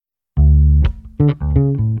Kitchen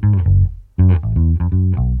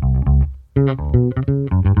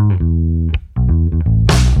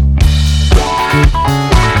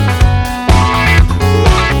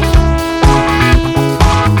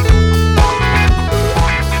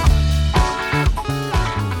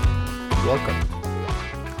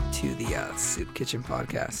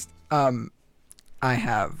podcast. I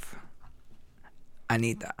have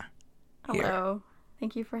Anita here. Hello.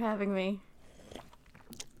 Thank you for having me.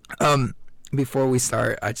 Before we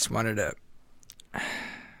start, I just wanted to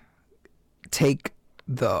take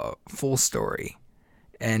the full story,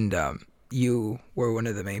 and you were one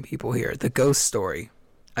of the main people here. The ghost story,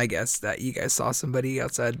 I guess, that you guys saw somebody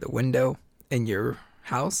outside the window in your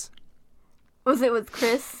house. Was it with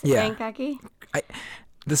Chris and Kaki?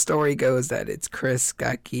 The story goes that it's Chris,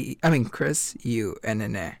 Chris, you, and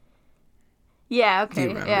Nene. Yeah,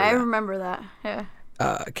 okay. I remember that. Yeah.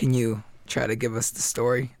 Can you try to give us the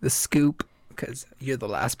story, the scoop? Because you're the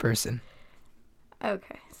last person.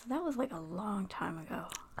 Okay. So that was like a long time ago.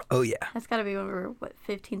 Oh, yeah. That's got to be when we were,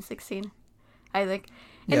 15, 16? I think.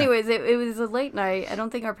 Yeah. Anyways, it was a late night. I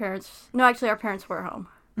don't think our parents... No, actually, our parents were home.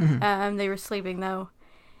 Mm-hmm. They were sleeping, though.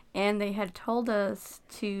 And they had told us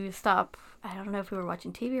to stop... I don't know if we were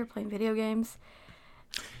watching TV or playing video games,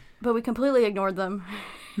 but we completely ignored them,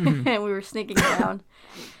 and we were sneaking around.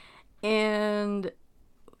 And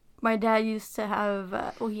my dad used to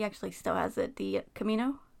have, he actually still has it, the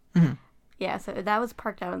Camino. Mm-hmm. Yeah, so that was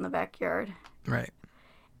parked out in the backyard. Right.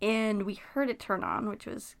 And we heard it turn on, which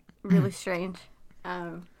was really strange.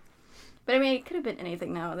 But I mean, it could have been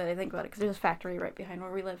anything now that I think about it, because there's a factory right behind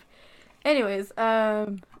where we live. Anyways,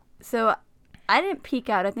 so... I didn't peek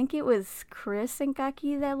out. I think it was Chris and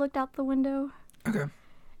Kaki that looked out the window. Okay.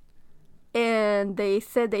 And they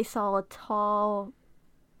said they saw a tall,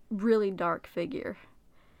 really dark figure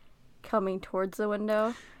coming towards the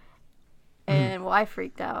window. And, I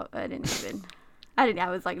freaked out. I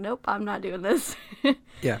was like, nope, I'm not doing this.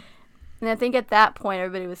 Yeah. And I think at that point,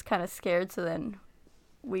 everybody was kind of scared. So then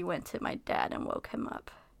we went to my dad and woke him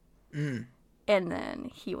up. And then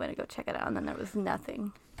he went to go check it out. And then there was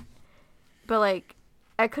nothing. But,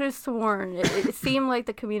 I could have sworn it seemed like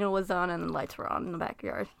the Camino was on and the lights were on in the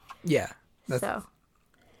backyard. Yeah. So.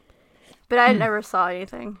 But I never saw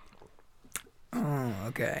anything. Oh,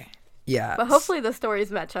 okay. Yeah. But hopefully the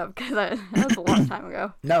stories match up, because that was a long time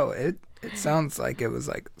ago. No, it sounds like it was,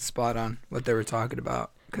 spot on what they were talking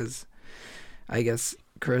about. Because I guess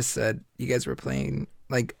Chris said you guys were playing,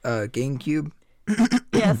 GameCube.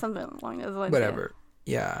 Yeah, something along those lines. Whatever.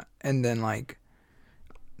 Yeah. And then,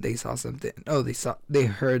 they saw something. Oh, they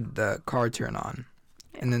heard the car turn on.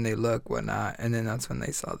 Yeah. And then they look, whatnot. And then that's when they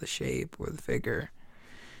saw the shape or the figure.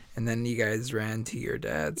 And then you guys ran to your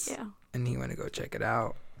dad's. Yeah. And he went to go check it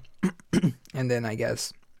out. And then I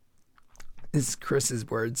guess this is Chris's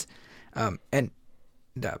words. And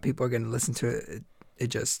people are going to listen to it. It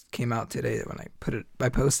just came out today when I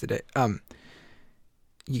posted it.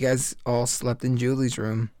 You guys all slept in Julie's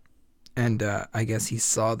room. And I guess he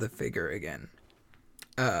saw the figure again.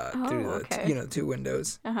 Through the two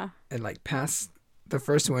windows, and past the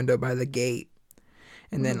first window by the gate,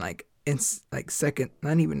 and then not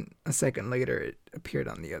even a second later, it appeared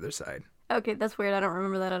on the other side. Okay, that's weird. I don't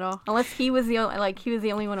remember that at all. Unless he was the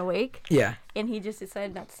only one awake. Yeah. And he just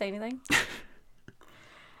decided not to say anything.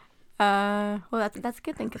 Well, that's a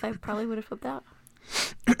good thing, because I probably would have flipped out.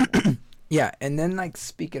 Yeah, and then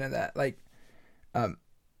speaking of that,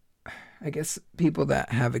 I guess people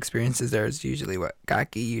that have experiences there is usually what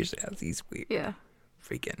Kaki usually has these weird,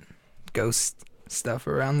 freaking ghost stuff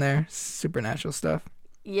around there, supernatural stuff.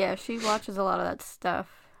 Yeah, she watches a lot of that stuff.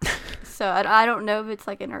 So I don't know if it's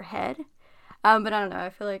in her head, but I don't know.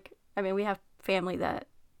 I feel like we have family that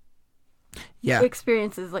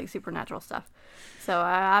experiences supernatural stuff. So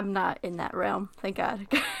I'm not in that realm, thank God.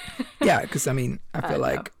 Yeah, because I feel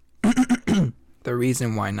like the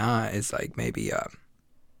reason why not is maybe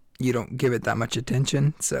you don't give it that much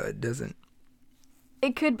attention, so it doesn't.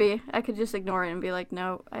 It could be. I could just ignore it and be like,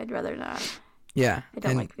 no, I'd rather not. Yeah. I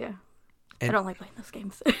don't I don't like playing those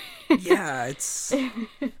games. Yeah, it's...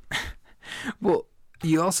 Well,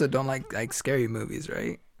 you also don't like scary movies,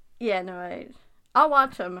 right? Yeah, no, I'll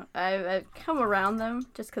watch them. I come around them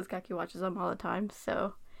just because Kaki watches them all the time,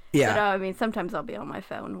 so... Yeah. But, sometimes I'll be on my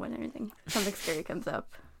phone when something scary comes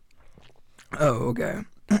up. Oh, okay.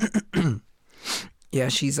 Yeah,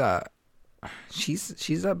 she's up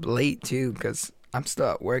late too, because I'm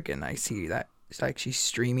still at work and I see that she's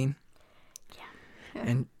streaming. Yeah.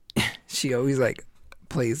 And she always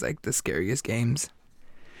plays the scariest games.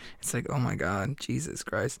 It's oh my God, Jesus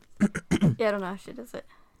Christ. Yeah, I don't know how she does it.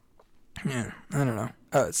 Yeah, I don't know.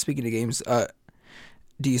 Speaking of games,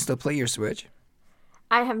 Do you still play your Switch?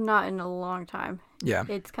 I have not in a long time. Yeah.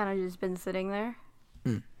 It's kind of just been sitting there.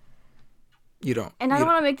 You don't. And I don't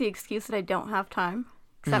want to make the excuse that I don't have time,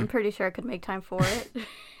 because I'm pretty sure I could make time for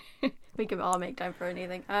it. We can all make time for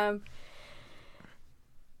anything. I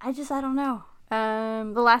don't know.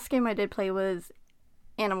 The last game I did play was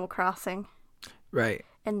Animal Crossing. Right.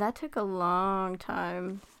 And that took a long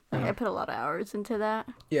time. Like, I put a lot of hours into that.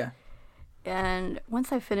 Yeah. And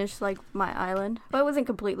once I finished, like, my island, but I wasn't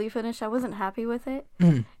completely finished. I wasn't happy with it.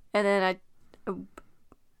 And then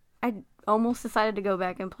I almost decided to go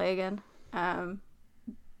back and play again. And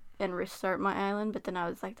restart my island, but then I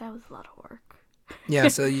was like, that was a lot of work. Yeah,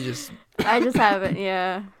 so you just... I just haven't,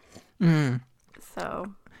 yeah.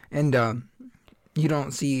 So... And you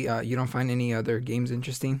don't see, you don't find any other games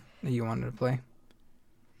interesting that you wanted to play?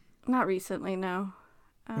 Not recently, no.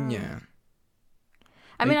 Yeah.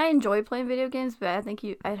 I mean, I enjoy playing video games, but I think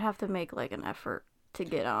I'd have to make, like, an effort to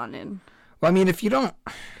get on and... Well, I mean, if you don't...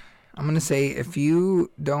 I'm going to say, if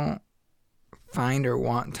you don't find or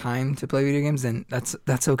want time to play video games, then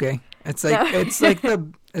that's okay. It's like,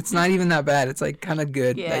 it's not even that bad. It's, like, kind of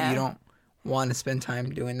good that you don't want to spend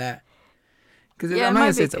time doing that. Because I'm not going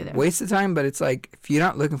to say it's a waste of time, but it's like, if you're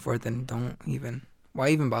not looking for it, then why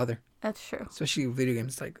even bother? That's true. Especially with video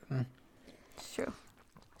games, like... It's true.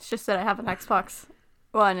 It's just that I have an Xbox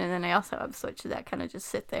One, and then I also have a Switch that kind of just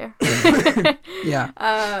sit there. Yeah.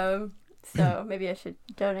 So maybe I should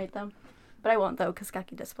donate them. But I won't, though, because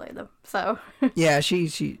Kaki does play them, so... Yeah,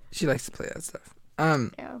 she likes to play that stuff.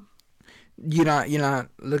 Yeah. You're not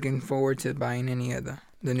looking forward to buying any of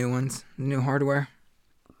the new ones, new hardware?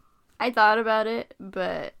 I thought about it,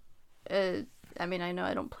 but I mean, I know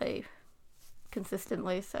I don't play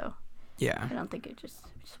consistently, so yeah, I don't think it just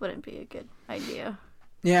wouldn't be a good idea.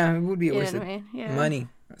 Yeah, it would be a waste of money,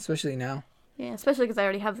 especially now. Yeah, especially because I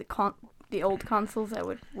already have the old consoles that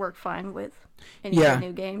would work fine with any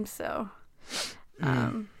new games. So,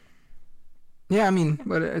 yeah, I mean,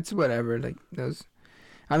 but it's whatever. Like those,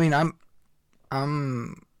 I mean,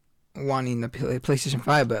 I'm wanting to play PlayStation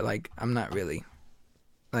 5, but like I'm not really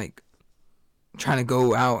like trying to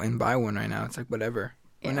go out and buy one right now. It's like whatever.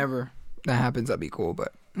 Yeah. Whenever that happens, that'd be cool.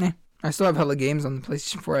 But I still have hella games on the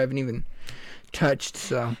PlayStation 4 I haven't even touched.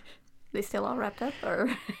 So they still all wrapped up, or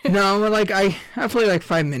no? But like I play like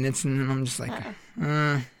 5 minutes and then I'm just like,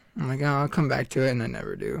 I'm like, oh, I'll come back to it, and I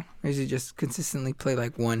never do. I usually just consistently play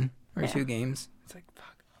like 1 or 2 games. It's like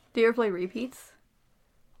fuck. Do you ever play repeats?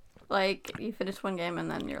 Like you finish one game and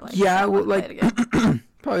then you're like, yeah, well, like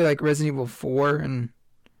probably like Resident Evil 4 and.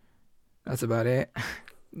 That's about it.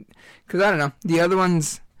 Because, I don't know. The other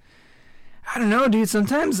ones, I don't know, dude.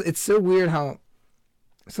 Sometimes it's so weird how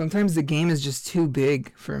sometimes the game is just too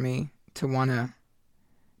big for me to want to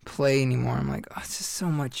play anymore. I'm like, oh, it's just so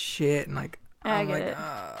much shit. And, like, I get it.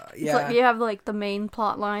 Yeah. Like you have, like, the main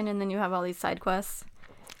plot line, and then you have all these side quests.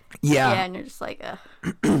 Yeah. Yeah, and you're just like,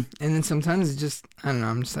 And then sometimes it's just, I don't know,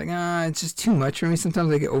 I'm just like, it's just too much for me.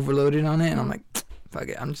 Sometimes I get overloaded on it, and I'm like, fuck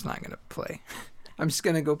it. I'm just not going to play. I'm just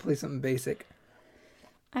going to go play something basic.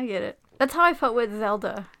 I get it. That's how I felt with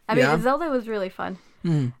Zelda. I mean, Zelda was really fun.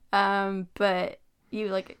 But you,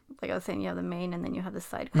 like I was saying, you have the main and then you have the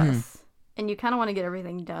side quests. And you kind of want to get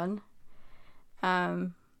everything done.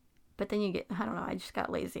 But then you get, I don't know, I just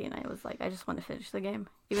got lazy and I was like, I just want to finish the game.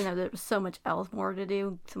 Even though there was so much else more to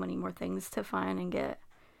do, so many more things to find and get.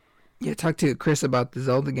 Yeah, I talked to Chris about the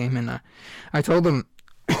Zelda game, and I told him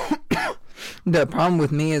the problem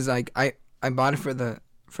with me is like I bought it for the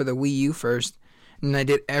Wii U first, and I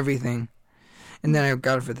did everything, and then I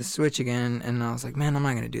got it for the Switch again, and I was like, man, I'm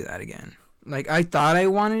not gonna do that again. Like I thought I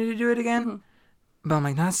wanted to do it again, but I'm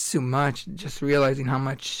like, that's too much. Just realizing how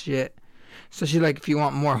much shit. So she's like, if you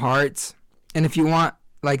want more hearts, and if you want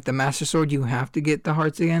like the Master Sword, you have to get the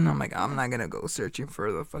hearts again. I'm like, I'm not gonna go searching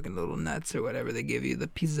for the fucking little nuts or whatever they give you, the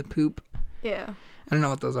pieces of poop. Yeah. I don't know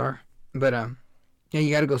what those are, but yeah, you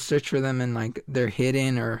gotta go search for them, and like they're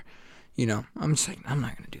hidden or. You know, I'm just like, I'm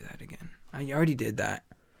not going to do that again. I already did that.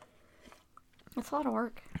 It's a lot of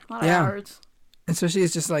work. A lot of hours. Especially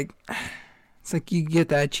it's just like, it's like you get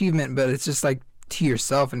that achievement, but it's just like to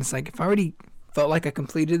yourself. And it's like, if I already felt like I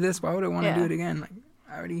completed this, why would I want to do it again? Like,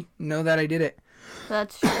 I already know that I did it.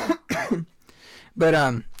 That's true.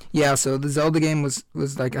 But, yeah, so the Zelda game was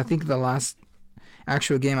like, I think the last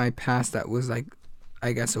actual game I passed that was like,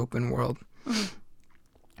 I guess, open world.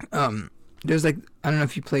 There's like, I don't know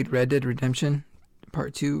if you played Red Dead Redemption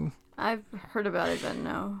Part 2. I've heard about it, but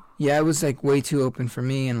no. Yeah, it was like way too open for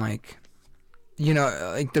me, and like, you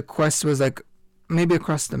know, like the quest was like maybe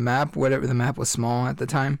across the map, whatever, the map was small at the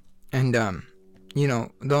time, and you know,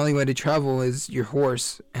 the only way to travel is your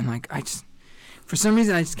horse, and like For some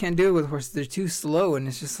reason, I just can't do it with horses. They're too slow, and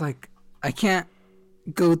it's just like I can't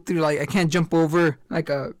go through, like, I can't jump over like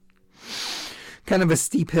a kind of a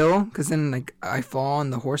steep hill, because then like I fall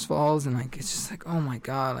and the horse falls, and like it's just like, oh my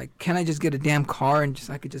god, like, can I just get a damn car and just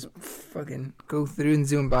I could just fucking go through and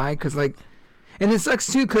zoom by? Because like, and it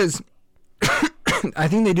sucks too, because I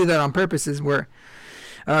think they do that on purpose, is where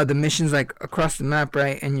the mission's like across the map,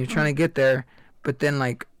 right, and you're trying to get there, but then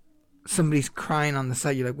like somebody's crying on the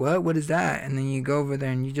side, you're like, what is that? And then you go over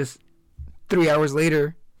there and you just 3 hours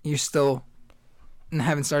later you're still and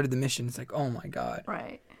haven't started the mission. It's like, oh my god.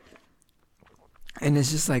 Right. And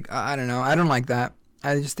it's just like, I don't know, I don't like that.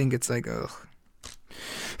 I just think it's like, ugh.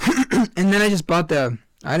 And then I just bought I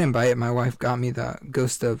didn't buy it, my wife got me the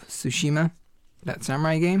Ghost of Tsushima, that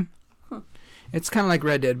samurai game. It's kind of like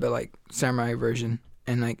Red Dead, but like samurai version,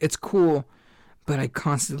 and like it's cool, but I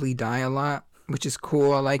constantly die a lot, which is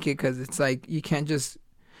cool. I like it because it's like you can't just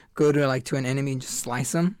go to an enemy and just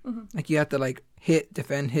slice them. Like you have to like hit,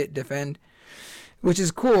 defend, which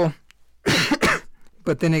is cool.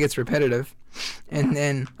 But then it gets repetitive, and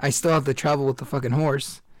then I still have to travel with the fucking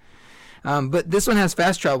horse. But this one has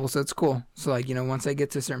fast travel, so it's cool. So like, once I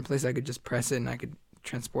get to a certain place, I could just press it and I could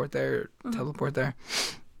transport there, or teleport there.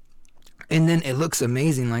 And then it looks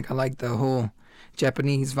amazing. Like, I like the whole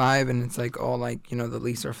Japanese vibe, and it's like all like, the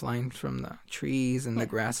leaves are flying from the trees, and the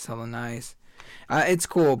grass is hella nice. It's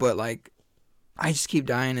cool, but like, I just keep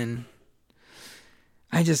dying, and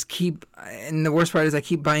and the worst part is I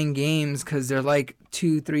keep buying games because they're like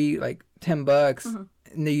 $2, $3, like $10,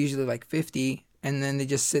 and they're usually like 50, and then they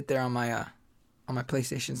just sit there on my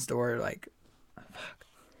PlayStation store, like, fuck.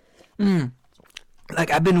 Like,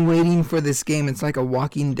 I've been waiting for this game. It's like a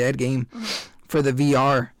Walking Dead game for the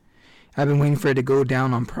VR. I've been waiting for it to go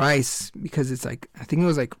down on price because it's like, I think it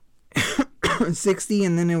was like 60,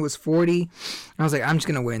 and then it was 40. I was like, I'm just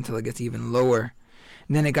going to wait until it gets even lower.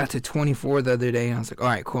 And then it got to 24 the other day, and I was like, all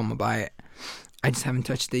right, cool, I'm going to buy it. I just haven't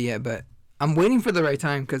touched it yet, but I'm waiting for the right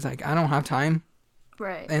time because like, I don't have time.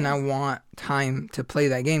 Right. And I want time to play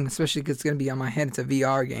that game, especially because it's going to be on my head. It's a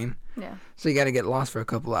VR game. Yeah. So you got to get lost for a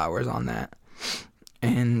couple hours on that.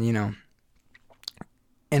 And,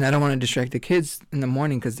 and I don't want to distract the kids in the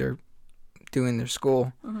morning because they're doing their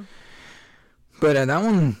school. But that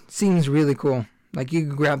one seems really cool. Like, you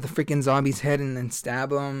can grab the freaking zombie's head and then stab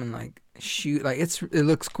them and, like, shoot. Like, it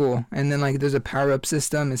looks cool. And then, like, there's a power-up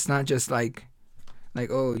system. It's not just, like,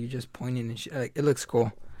 oh, you're just pointing and shit. Like, it looks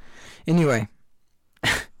cool. Anyway.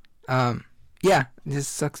 Yeah, it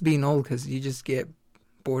just sucks being old because you just get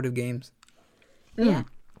bored of games. Yeah.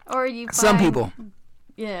 Or you find... Some people.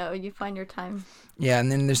 Yeah, or you find your time. Yeah,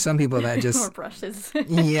 and then there's some people that just... More brushes.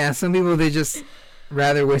 Yeah, some people, they just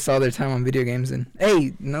rather waste all their time on video games. And,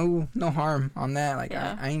 hey, no harm on that. Like,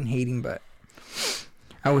 yeah. I ain't hating, but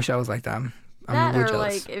I wish I was like that. I'm that really or,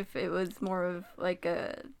 jealous. like, if it was more of, like,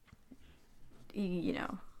 a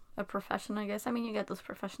profession, I guess. I mean, you get those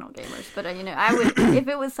professional gamers. But, I would... if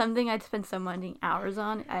it was something I'd spend so many hours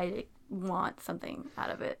on, I want something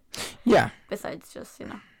out of it. Yeah. Besides just,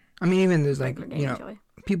 I mean, even there's like, joy.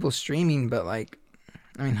 people streaming, but like,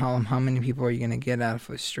 I mean, how many people are you going to get out of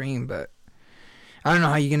a stream? But I don't know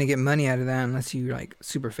how you're going to get money out of that unless you're like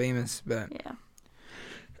super famous. But yeah.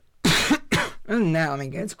 Other than that, I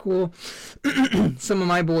mean, it's cool. Some of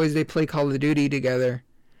my boys, they play Call of Duty together,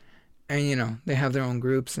 and they have their own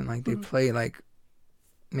groups, and like they play like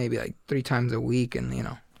maybe like 3 times a week, and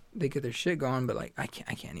they get their shit going. But like, I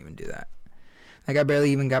can't even do that. Like, I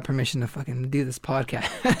barely even got permission to fucking do this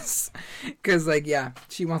podcast. Because, like, yeah,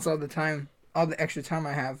 she wants all the extra time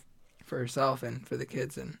I have for herself and for the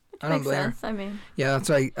kids. And I don't blame her. I mean. Yeah, that's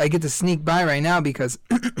why I get to sneak by right now because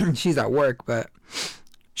she's at work. But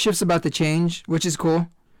shift's about to change, which is cool.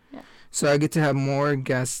 Yeah. So I get to have more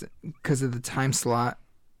guests because of the time slot.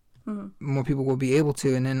 More people will be able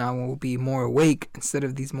to. And then I will be more awake instead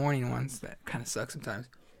of these morning ones that kind of suck sometimes.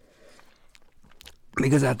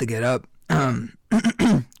 Because I have to get up.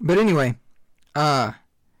 But anyway,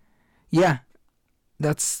 yeah,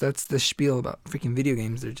 that's the spiel about freaking video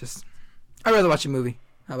games. They're just, I'd rather watch a movie.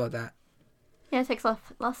 How about that? Yeah, it takes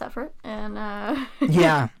less effort, and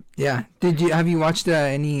yeah. Have you watched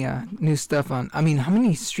any new stuff on? I mean, how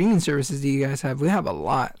many streaming services do you guys have? We have a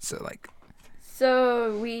lot.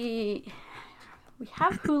 So we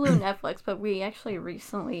have Hulu and Netflix, but we actually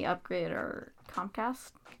recently upgraded our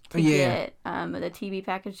Comcast to get the TV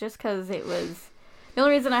package just because it was... The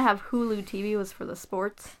only reason I have Hulu TV was for the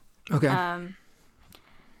sports. Okay.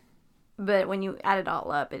 But when you add it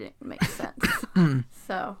all up, it didn't make sense.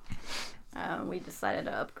 So we decided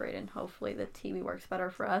to upgrade, and hopefully the TV works better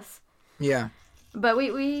for us. Yeah. But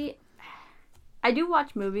we I do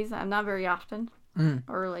watch movies. I'm not very often.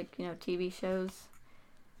 Or, like, TV shows.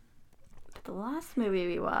 But the last movie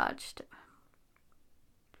we watched,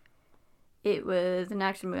 it was an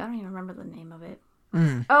action movie. I don't even remember the name of it.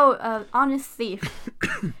 Honest Thief.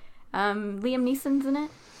 Liam Neeson's in it.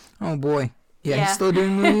 Oh, boy. Yeah, he's still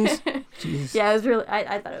doing movies? Jeez. Yeah, it was really...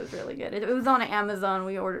 I thought it was really good. It was on Amazon.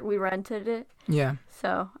 We rented it. Yeah.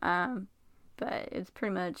 So, but it's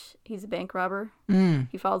pretty much... He's a bank robber.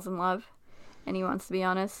 He falls in love. And he wants to be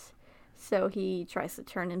honest. So he tries to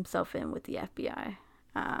turn himself in with the FBI.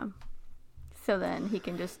 So then he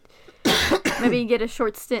can just maybe get a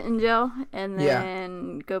short stint in jail and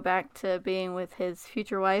then go back to being with his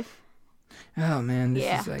future wife. Oh, man.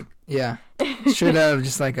 This is like... Yeah. Straight out of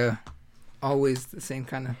just like always the same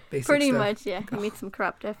kind of basic Pretty stuff. much, yeah. He meets some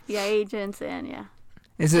corrupt FBI agents and, yeah.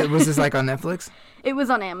 Was this like on Netflix? It was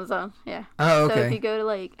on Amazon, yeah. Oh, okay. So if you go to,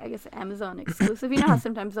 like, I guess Amazon exclusive, you know how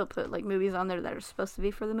sometimes they'll put, like, movies on there that are supposed to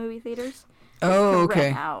be for the movie theaters? Oh,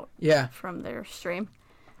 okay. Rent out from their stream.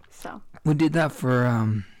 So. We did that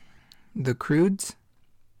for The Croods,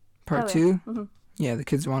 Part 2. Mm-hmm. Yeah, the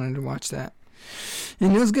kids wanted to watch that.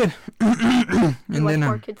 And it was good. You watch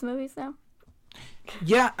more kids' movies now?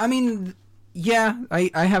 Yeah, I mean, yeah,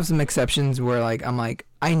 I have some exceptions where, like, I'm like,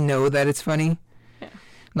 I know that it's funny. Yeah.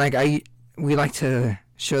 Like, we like to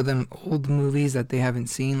show them old movies that they haven't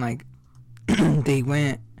seen. Like, they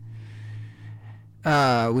went,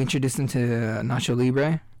 we introduced them to Nacho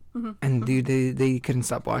Libre. Mm-hmm. And, dude, they couldn't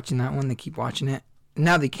stop watching that one. They keep watching it.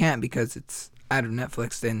 Now they can't because it's out of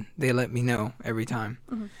Netflix. Then they let me know every time.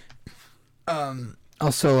 Mm-hmm.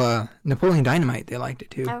 Also, Napoleon Dynamite, they liked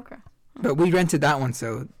it, too. Oh, okay. But we rented that one,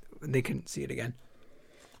 so they couldn't see it again.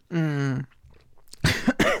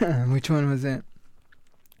 Which one was it?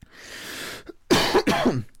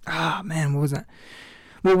 Oh, man, what was that?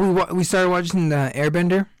 Well, we started watching the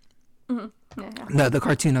Airbender. Mm-hmm. Yeah. The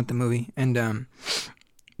cartoon, not the movie. And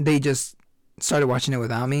they just started watching it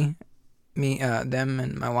without me, them,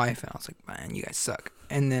 and my wife. And I was like, man, you guys suck.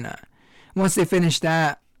 And then once they finished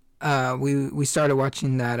that, we started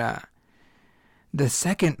watching that, the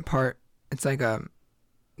second part. It's like the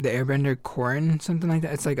Airbender Korrin, something like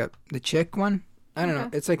that. It's like the chick one. I don't know.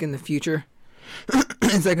 It's like in the future.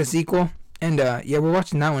 It's like a sequel. And yeah, we're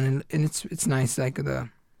watching that one, and it's nice. Like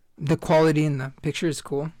the quality in the picture is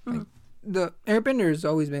cool. Mm-hmm. Like, the Airbender has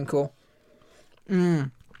always been cool. So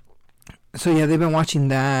yeah, they've been watching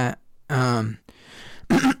that. But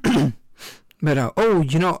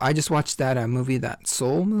I just watched that movie, that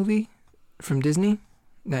Soul movie from Disney,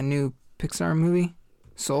 that new Pixar movie,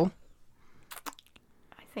 Soul.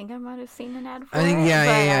 I think I might have seen an ad for it. I think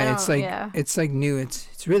yeah. It's like new.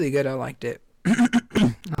 It's really good. I liked it.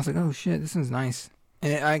 I was like, oh shit, this one's nice,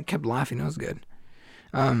 and I kept laughing. It was good.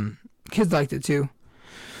 Kids liked it too.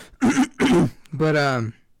 But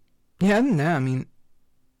yeah, other than that,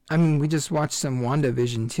 I mean, we just watched some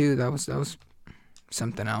WandaVision too. That was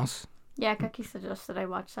something else. Yeah, Kaki suggested I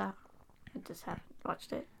watch that. I just haven't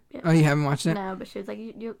watched it yet. Oh, you haven't watched it? No, but she was like,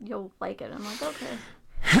 you'll like it. I'm like, okay.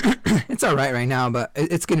 It's all right now, but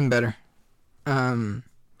it's getting better.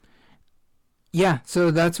 Yeah,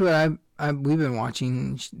 so that's what we've been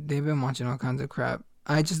watching. They've been watching all kinds of crap.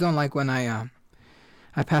 I just don't like when I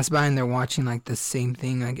pass by and they're watching like the same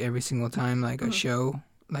thing like every single time, like a show.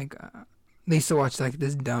 Like they used to watch like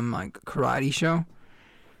this dumb like karate show.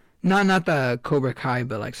 Not the Cobra Kai,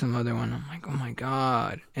 but like some other one. I'm like, oh my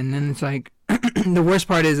god. And then it's like, the worst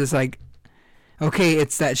part is it's like, okay,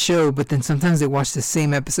 it's that show, but then sometimes they watch the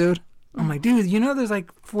same episode. I'm like, dude, there's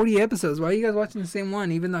like 40 episodes. Why are you guys watching the same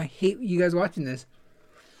one? Even though I hate you guys watching this.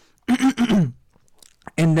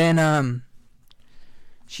 And then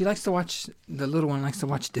she likes to watch, the little one likes to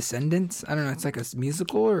watch Descendants. I don't know, it's like a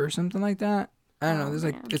musical or something like that. I don't know. There's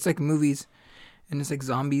like, it's like movies, and it's like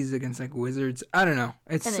zombies against like wizards. I don't know.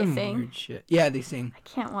 It's some weird shit. Yeah, they sing. I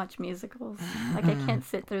can't watch musicals. Like I can't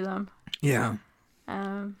sit through them. Yeah.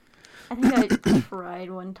 I think I tried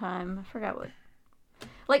one time. I forgot what.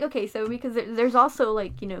 Like, okay, so because there's also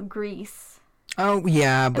like, Grease. Oh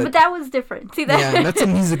yeah, but that was different. See that? Yeah, that's a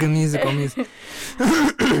musical music.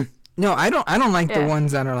 No, I don't like the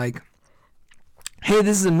ones that are like, hey,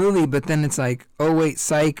 this is a movie, but then it's like, oh wait,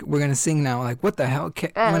 psych, we're gonna sing now. Like, what the hell?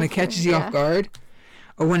 When it catches you off guard,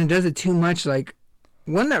 or when it does it too much. Like,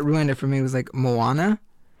 one that ruined it for me was like Moana.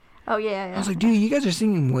 Oh yeah. I was like, dude, you guys are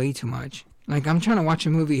singing way too much. Like, I'm trying to watch a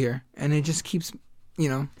movie here, and it just keeps,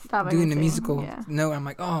 doing the musical note. I'm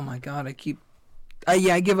like, oh my god, I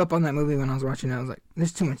give up on that movie when I was watching it. I was like,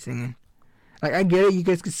 there's too much singing. Like, I get it, you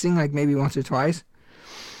guys could sing like maybe once or twice,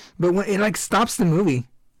 but when it like stops the movie,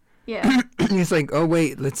 yeah, it's like, oh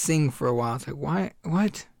wait, let's sing for a while. It's like, why?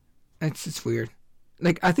 What? It's weird.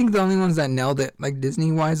 Like, I think the only ones that nailed it, like,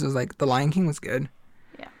 Disney-wise, was, like, The Lion King was good.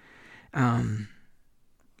 Yeah. I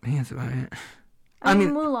think that's about it. I mean,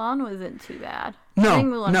 Mulan wasn't too bad.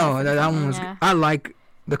 No, that one was good. I like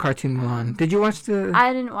the cartoon Mulan. Did you watch the...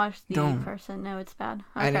 I didn't watch the person. No, it's bad.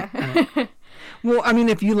 Okay. I well, I mean,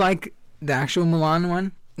 if you like the actual Mulan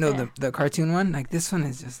one, the cartoon one, like, this one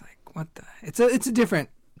is just like, what the... It's a different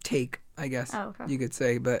take, I guess, you could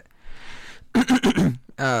say, but...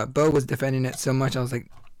 Bo was defending it so much, I was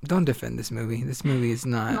like, don't defend this movie. This movie is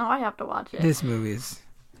not... No, I have to watch it. This movie is...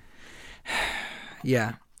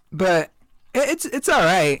 Yeah. But it's all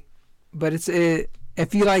right. But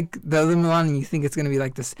if you like the other Mulan and you think it's going to be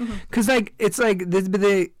like this... Because, like, it's like...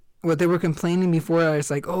 what they were complaining before,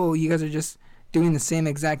 it's like, oh, you guys are just doing the same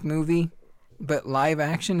exact movie, but live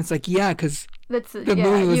action. It's like, yeah, because the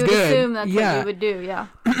movie was you would good. Assume that's what you would do, yeah.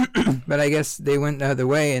 But I guess they went the other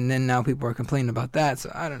way, and then now people are complaining about that.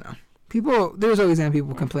 So I don't know. There's always gonna be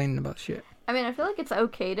people complaining about shit. I mean, I feel like it's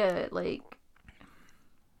okay to like,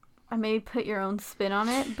 maybe put your own spin on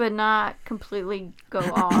it, but not completely go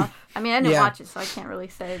off. I mean, I didn't watch it, so I can't really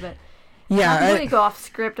say, but not completely go off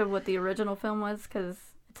script of what the original film was, because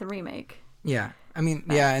it's a remake. Yeah, I mean,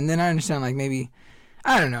 and then I understand, like, maybe,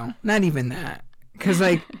 I don't know, not even that, because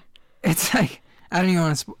like, it's like, I don't even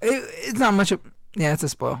want to. It's not much of. Yeah, it's a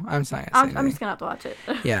spoil. I'm just not gonna say I'm just gonna have to watch it.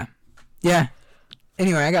 Yeah.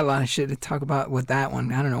 Anyway, I got a lot of shit to talk about with that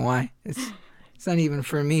one. I don't know why. It's not even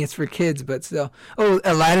for me. It's for kids, but still. Oh,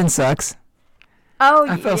 Aladdin sucks. Oh,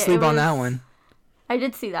 I fell asleep on that one. I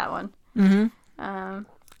did see that one. Did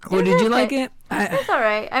you like it? It's all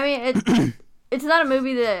right. I mean, it's not a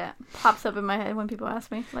movie that pops up in my head when people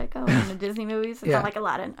ask me, like, oh, in the Disney movies. It's not like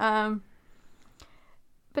Aladdin.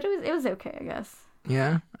 But it was okay, I guess.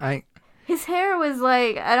 Yeah, His hair was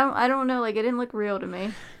like, I don't know, like, it didn't look real to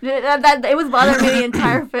me. It was bothering me the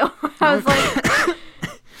entire film. I was like,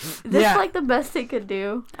 this is like the best it could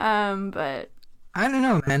do. But I don't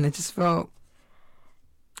know, man. It just felt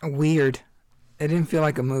weird. It didn't feel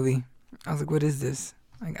like a movie. I was like, what is this?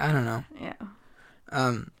 Like, I don't know.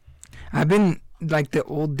 Yeah. I've been like the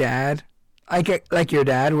old dad, like your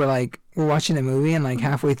dad, where we're watching a movie and like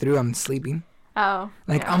halfway through I'm sleeping. Oh.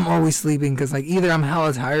 Like, I'm always sleeping because, like, either I'm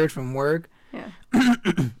hella tired from work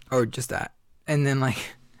or just that. And then, like,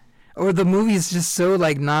 or the movie is just so,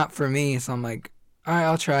 like, not for me. So I'm like, all right,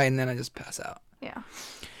 I'll try. And then I just pass out. Yeah.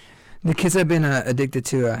 The kids have been addicted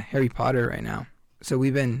to Harry Potter right now. So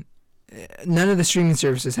none of the streaming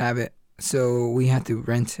services have it. So we have to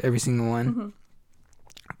rent every single one. Mm-hmm.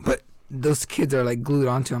 But those kids are, like, glued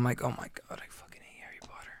onto it. I'm like, oh, my God, I fucking hate Harry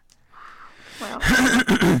Potter. Well,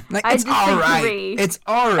 like, it's all right. It's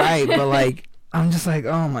all right, but like, I'm just like,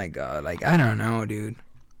 oh my God, like, I don't know, dude.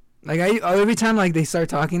 Like, every time like they start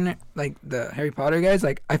talking, like the Harry Potter guys,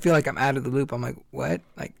 like, I feel like I'm out of the loop. I'm like, what?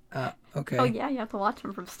 Like, okay. Oh yeah, you have to watch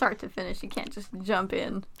them from start to finish. You can't just jump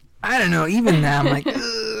in. I don't know. Even now, I'm like,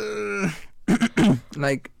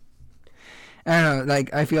 like, I don't know.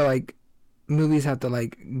 Like, I feel like movies have to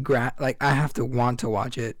like I have to want to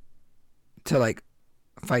watch it to like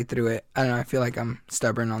fight through it. I don't know. I feel like I'm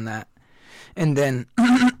stubborn on that. And then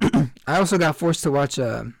I also got forced to watch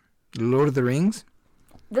Lord of the Rings.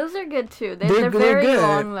 Those are good too. They're very good.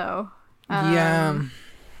 Long though. Yeah.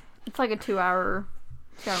 It's like a 2-hour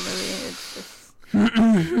movie. It's just.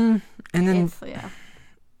 And then. Yeah.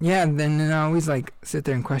 Yeah. And then I always like sit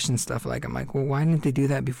there and question stuff. Like, I'm like, well, why didn't they do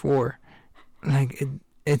that before? Like,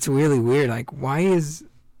 it's really weird. Like, why is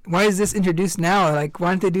this introduced now? Like,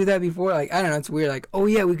 why didn't they do that before? Like, I don't know. It's weird. Like, oh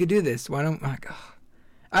yeah, we could do this. Why don't, like, oh.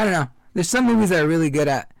 I don't know. There's some movies that are really good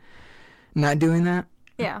at not doing that.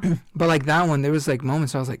 Yeah. But like that one, there was like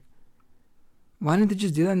moments where I was like, why didn't they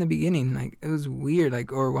just do that in the beginning? Like, it was weird.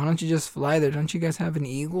 Like, or why don't you just fly there? Don't you guys have an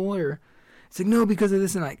eagle? Or it's like, no, because of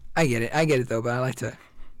this. And like, I get it though. But I like to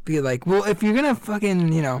be like, well, if you're gonna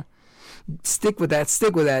fucking, stick with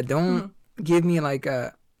that. Don't give me like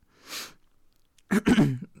a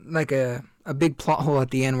like a big plot hole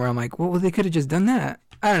at the end where I'm like, well, they could have just done that.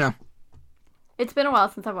 I don't know. It's been a while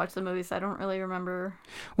since I've watched the movie, so I don't really remember.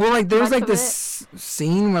 Well, like, there was like this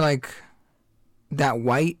scene where like that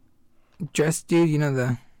white dressed dude,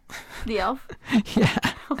 the elf. Yeah.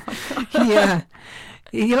 Oh my God. Yeah.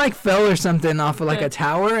 He like fell or something off of like a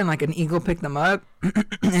tower, and like an eagle picked him up,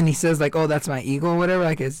 and he says like, "Oh, that's my eagle," or whatever,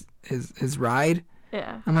 like his ride.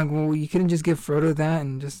 Yeah. I'm like, well, you couldn't just give Frodo that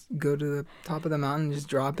and just go to the top of the mountain and just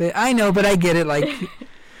drop it. I know, but I get it. Like,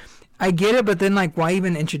 I get it, but then like, why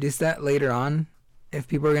even introduce that later on? If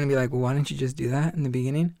people are gonna be like, well, why didn't you just do that in the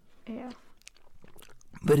beginning? Yeah.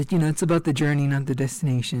 But it's about the journey, not the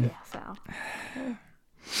destination. Yeah. So.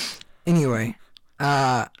 Anyway,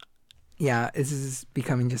 yeah, this is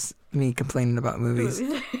becoming just me complaining about movies. Do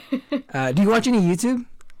you watch any YouTube?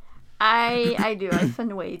 I do. I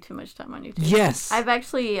spend way too much time on YouTube. Yes. I've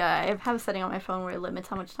actually I have a setting on my phone where it limits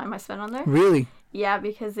how much time I spend on there. Really? Yeah,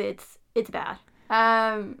 because it's bad.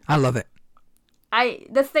 I love it.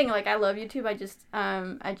 This thing, like, I love YouTube.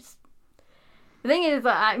 The thing is,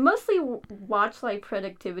 I mostly watch, like,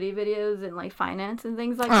 productivity videos and, like, finance and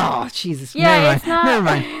things like that. Oh, Jesus. Yeah, Never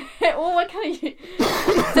mind. Well, what kind of...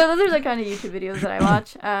 So those are the kind of YouTube videos that I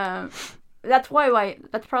watch. That's probably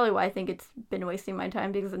why I think it's been wasting my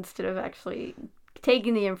time, because instead of actually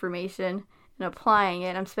taking the information and applying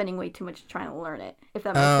it, I'm spending way too much trying to learn it, if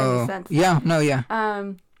that makes any sense. Yeah, no, yeah.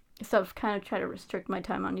 So I've kind of tried to restrict my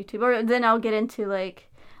time on YouTube. Or then I'll get into, like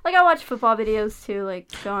I watch football videos too, like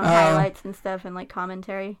go on highlights and stuff and, like,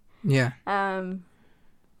 commentary. Yeah.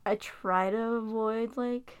 I try to avoid,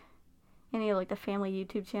 like, any of, like, the family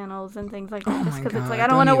YouTube channels and things like that, just because it's like I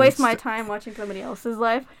don't want to waste my time watching somebody else's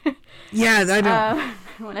life. Yeah, I don't.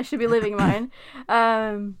 When I should be living mine.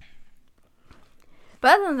 But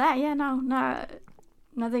other than that, yeah, no,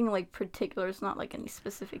 nothing, like, particular. It's not, like, any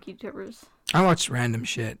specific YouTubers. I watch random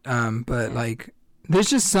shit. But like, there's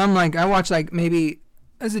just some, like, I watch, like, maybe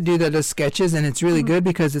as a dude that does sketches, and it's really good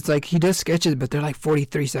because it's like he does sketches, but they're like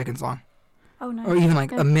 43 seconds long. Oh, nice. Or even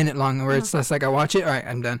like a minute long, where it's just like I watch it, all right,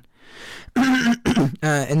 I'm done.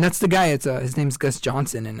 And that's the guy. It's his name's Gus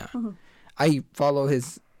Johnson, and I follow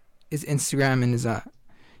his Instagram, and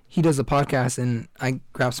he does a podcast, and I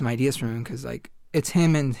grab some ideas from him because, like, it's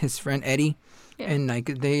him and his friend Eddie, and,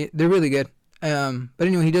 like, they're really good. But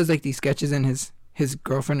anyway, he does, like, these sketches, and his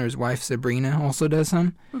girlfriend or his wife Sabrina also does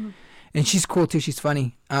some, and she's cool too. She's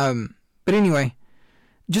funny. But anyway,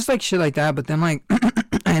 just like shit like that. But then, like,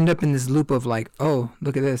 I end up in this loop of, like, oh,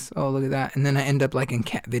 look at this, oh, look at that, and then I end up, like, in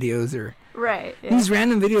cat videos or these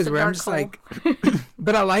random videos where I'm just like,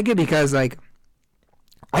 but I like it because, like,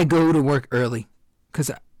 I go to work early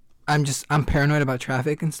because I'm paranoid about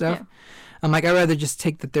traffic and stuff. I'm like, I'd rather just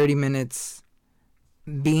take the 30 minutes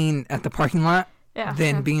being at the parking lot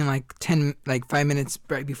than being like 5 minutes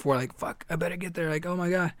right before, like, fuck, I better get there, like, oh my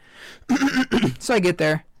god. So I get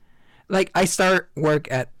there, like, I start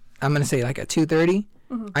work at, I'm gonna say, like, at 2:30.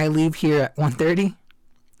 I leave here at 1:30.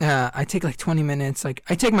 I take like 20 minutes, like,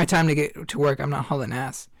 I take my time to get to work. I'm not hauling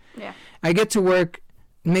ass. I get to work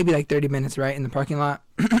maybe like 30 minutes right in the parking lot.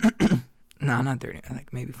 No, not 30,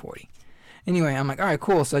 like maybe 40. Anyway, I'm like, all right,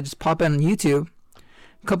 cool. So I just pop in on YouTube.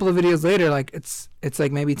 A couple of videos later, like, it's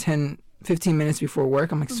like maybe 10-15 minutes before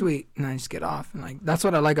work. I'm like, sweet, and I just get off. And, like, that's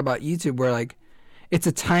what I like about YouTube, where, like, it's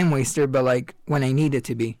a time waster, but, like, when I need it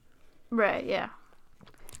to be. Right, yeah.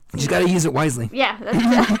 You just gotta use it wisely. Yeah,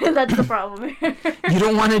 that's the problem. You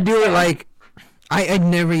don't want to do it, like, I'd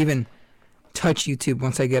never even touch YouTube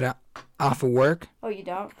once I get off of work. Oh, you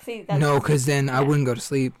don't? See, no, because then I wouldn't go to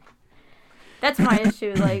sleep. That's my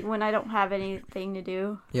issue. Like, when I don't have anything to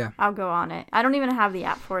do, I'll go on it. I don't even have the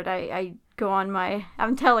app for it. I go on my,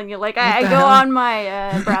 I'm telling you, like, I go on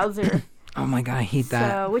my browser. Oh my god, I hate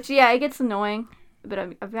that. So, which, yeah, it gets annoying, but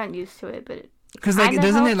I've gotten used to it. But because, like,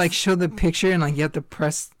 doesn't it, like, show the picture, and, like, you have to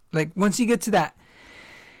press, like, once you get to that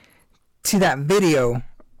video,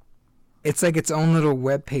 it's like its own little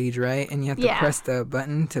web page, right? And you have to press the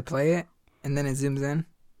button to play it, and then it zooms in.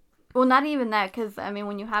 Well, not even that, because, I mean,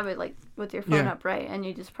 when you have it, like, with your phone up, right, and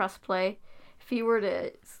you just press play, if you were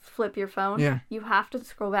to flip your phone, you have to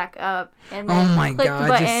scroll back up and then click the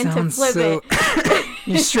button to flip it.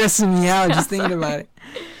 You're stressing me out just thinking about it.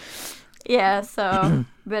 Yeah, so,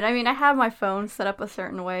 but, I mean, I have my phone set up a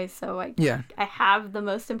certain way, so I have the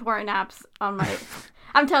most important apps on my,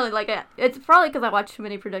 I'm telling you, like, it's probably because I watch too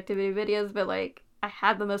many productivity videos, but, like, I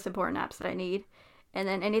have the most important apps that I need. And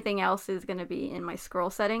then anything else is going to be in my scroll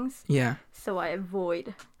settings. Yeah. So I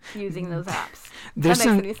avoid using those apps. That makes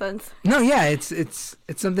any sense. No, yeah, it's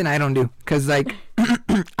something I don't do. Because, like,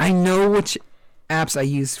 I know which apps I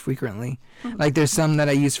use frequently. Like, there's some that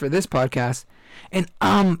I use for this podcast. And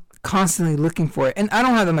I'm constantly looking for it. And I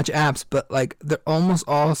don't have that much apps, but, like, they're almost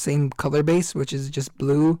all same color base, which is just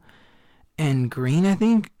blue and green, I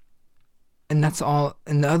think. And that's all.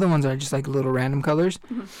 And the other ones are just, like, little random colors.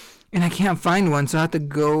 And I can't find one, so I have to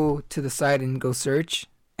go to the site and go search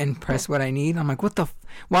and press what I need. I'm like, what the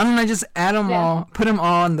why don't I just add them all, put them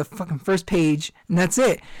all on the fucking first page, and that's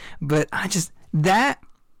it. But I just, that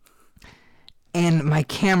and my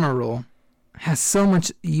camera roll has so much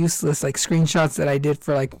useless, like, screenshots that I did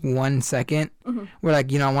for, like, 1 second, where, like,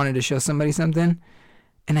 you know, I wanted to show somebody something,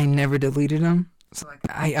 and I never deleted them. So, like,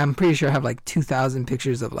 I'm pretty sure I have, like, 2,000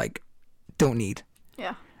 pictures of, like, don't need.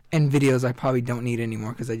 Yeah. And videos I probably don't need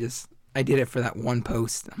anymore because I did it for that one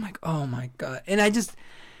post. I'm like, oh my god. And I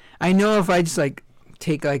I know if I just like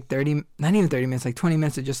take like 30, not even 30 minutes, like 20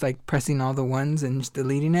 minutes of just like pressing all the ones and just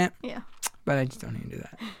deleting it. Yeah. But I just don't even do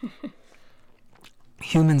that.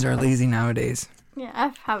 Humans are lazy nowadays. Yeah,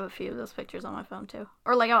 I have a few of those pictures on my phone too.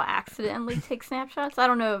 Or like I'll accidentally take snapshots. I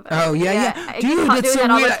don't know if yeah. I Dude, get caught that's doing so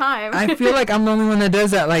that all weird. the time. I feel like I'm the only one that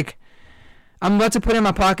does that. Like, I'm about to put it in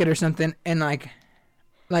my pocket or something, and like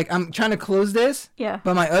I'm trying to close this. Yeah.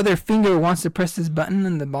 But my other finger wants to press this button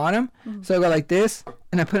in the bottom, so I go like this,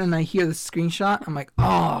 and I put in I hear the screenshot. I'm like,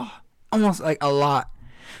 oh, almost like a lot.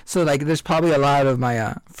 So like, there's probably a lot of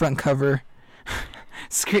my front cover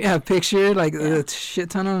picture, like the shit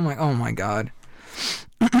ton of them. I'm like, oh my god.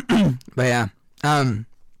 But yeah.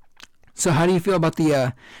 So how do you feel about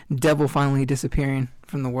the devil finally disappearing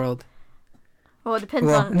from the world? Well, it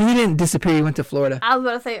depends on... He didn't disappear. He went to Florida. I was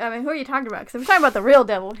about to say, I mean, who are you talking about? Because if we're talking about the real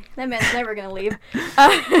devil, that man's never going to leave.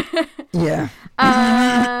 Yeah.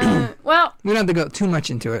 Well... We don't have to go too much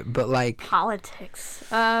into it, but like... Politics.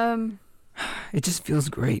 It just feels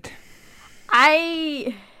great.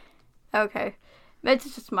 Okay.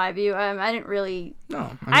 That's just my view. I didn't really...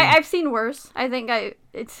 No. I've seen worse. I think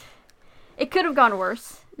it could have gone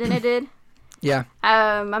worse than it did. Yeah.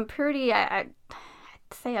 I'm pretty... I'd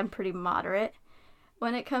say I'm pretty moderate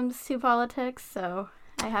when it comes to politics, so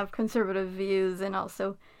I have conservative views and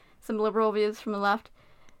also some liberal views from the left.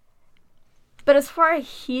 But as far as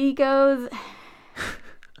he goes,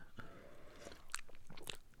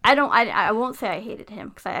 I won't say I hated him,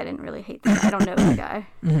 because I didn't really hate I don't know the guy.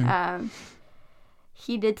 Mm-hmm.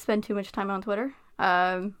 He did spend too much time on Twitter.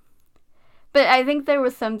 But I think there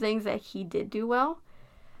was some things that he did do well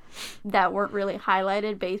that weren't really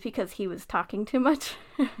highlighted because he was talking too much.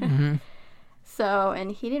 Mm-hmm. So,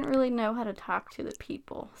 and he didn't really know how to talk to the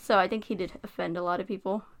people. So I think he did offend a lot of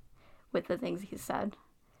people with the things he said.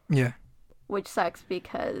 Yeah. Which sucks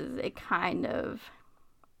because it kind of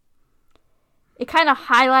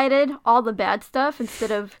highlighted all the bad stuff instead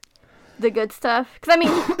of the good stuff. Because, I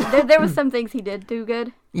mean, there was some things he did do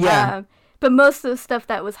good. Yeah. But most of the stuff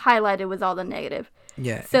that was highlighted was all the negative.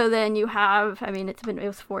 Yeah. So then you have, I mean, it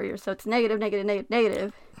was 4 years, so it's negative.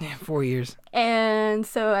 Yeah, 4 years. And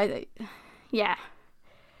so yeah.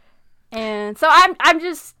 And so I'm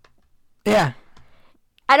just... Yeah.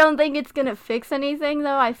 I don't think it's going to fix anything,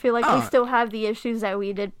 though. I feel like we still have the issues that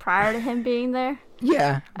we did prior to him being there.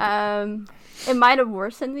 Yeah. It might have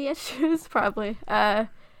worsened the issues, probably. But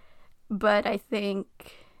I think...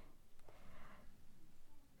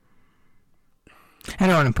 I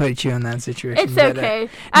don't want to put you in that situation. It's okay.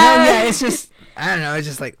 It's just, I don't know. It's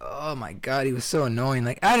just like, oh my god, he was so annoying.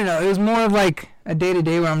 Like, I don't know. It was more of like a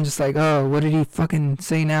day-to-day where I'm just like, oh, what did he fucking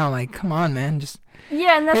say now? Like, come on, man. Just...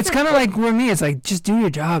 Yeah, and it's kind of like for me. It's like, just do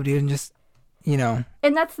your job, dude, and just, you know.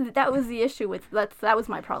 And that was the issue with that was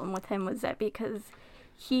my problem with him, was that because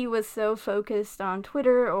he was so focused on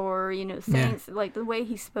Twitter or saying like the way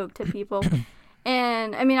he spoke to people.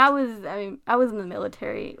 And I mean, I was in the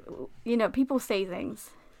military. People say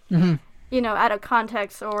things, mm-hmm. Out of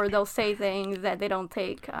context, or they'll say things that they don't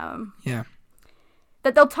take.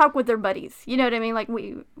 That they'll talk with their buddies. You know what I mean? Like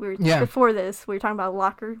we were before this, we were talking about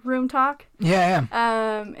locker room talk. Yeah.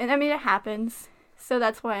 And I mean, it happens. So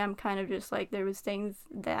that's why I'm kind of just like, there was things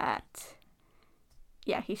that,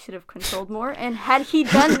 he should have controlled more. And had he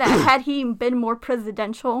done that, had he been more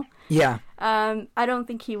presidential, I don't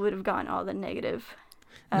think he would have gotten all the negative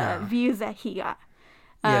views that he got.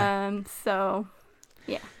 So,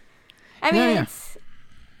 yeah. I mean,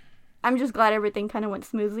 I'm just glad everything kind of went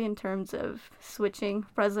smoothly in terms of switching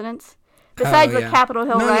presidents. Besides the Capitol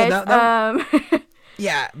Hill riots.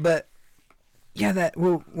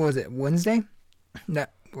 What was it, Wednesday?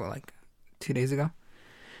 Like 2 days ago?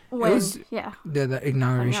 The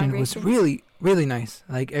inauguration was really, really nice.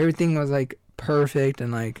 Like, everything was, like, perfect,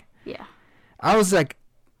 and, like... Yeah. I was, like...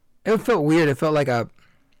 It felt weird. It felt like I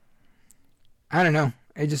don't know.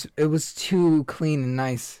 It was too clean and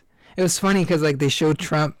nice. It was funny because, like, they showed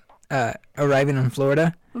Trump arriving in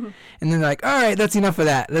Florida, mm-hmm. and then they're like, all right, that's enough of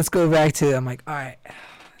that. Let's go back to... I'm like, all right.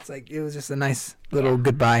 It's like, it was just a nice little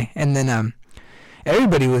goodbye. And then,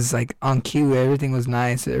 everybody was, like, on cue. Everything was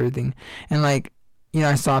nice, everything. And, like...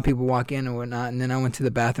 I saw people walk in and whatnot, and then I went to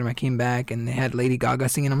the bathroom. I came back, and they had Lady Gaga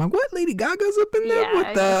singing. I'm like, what? Lady Gaga's up in there?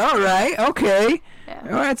 All right, okay. Yeah.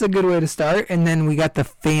 All right, that's a good way to start. And then we got the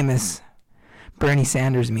famous Bernie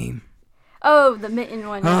Sanders meme. Oh, the mitten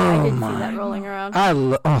one. I didn't see that rolling around.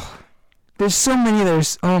 There's so many.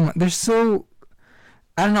 There's so...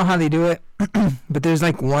 I don't know how they do it, but there's,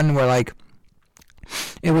 like, one where, like,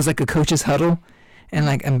 it was, like, a coach's huddle. And,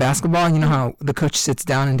 like, in basketball, you know how the coach sits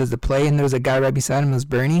down and does the play, and there was a guy right beside him, it was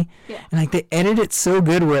Bernie? Yeah. And, like, they edit it so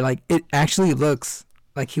good where, like, it actually looks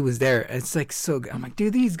like he was there. It's like so good. I'm like,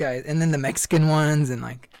 dude, these guys, and then the Mexican ones, and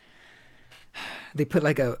like they put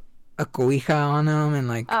like a cobija on them, and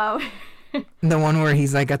like the one where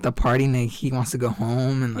he's like at the party and he wants to go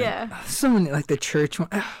home, and like so many, like the church one.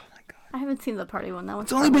 Oh my god, I haven't seen the party one. That one's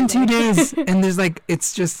it's only been 2 days, and there's like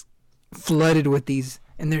it's just flooded with these,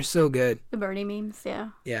 and they're so good. The Bernie memes, yeah.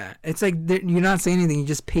 It's like you're not saying anything, you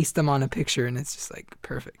just paste them on a picture, and it's just like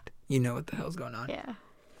perfect. You know what the hell's going on.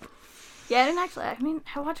 Yeah, I didn't actually. I mean,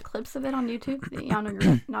 I watched clips of it on YouTube,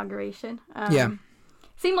 the inauguration.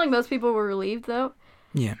 Seemed like most people were relieved, though.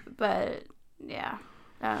 Yeah. But, yeah.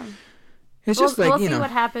 It's just like, we'll see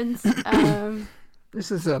what happens. This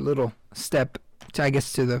is a little step, to, I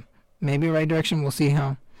guess, to the maybe right direction. We'll see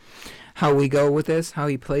how we go with this, how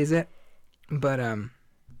he plays it. But,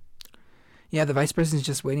 yeah, the vice president's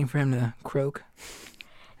just waiting for him to croak.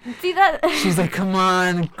 See that? She's like, come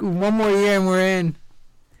on, one more year and we're in.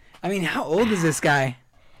 I mean, how old is this guy?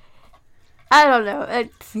 I don't know. I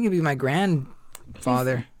think he'd be my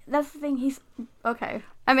grandfather. That's the thing. He's okay.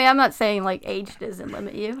 I mean, I'm not saying like age doesn't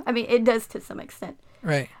limit you. I mean, it does to some extent.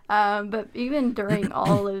 Right. But even during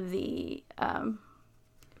all of the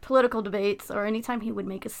political debates, or anytime he would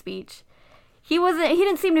make a speech, he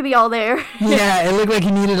didn't seem to be all there. Yeah, it looked like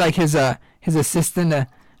he needed like his assistant to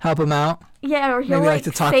help him out. Yeah, or he'll like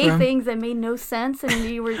say things that made no sense, and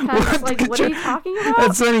you were kind of just like, "What are you talking about?"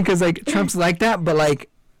 That's funny because like Trump's like that, but like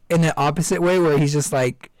in the opposite way, where he's just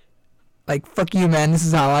like "fuck you, man, this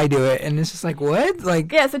is how I do it," and it's just like, what?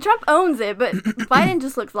 Like, yeah, so Trump owns it, but Biden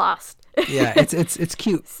just looks lost. Yeah, it's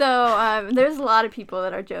cute. So there's a lot of people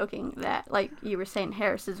that are joking that, like you were saying,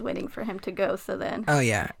 Harris is waiting for him to go, so then oh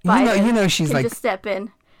yeah, Biden you know she's can like just step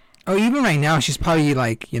in. Oh, even right now, she's probably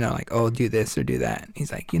like, like, oh, do this or do that. And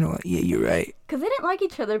he's like, you know what? Yeah, you're right. Because they didn't like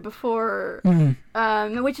each other before,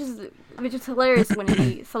 which is hilarious when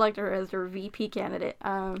he selected her as her VP candidate.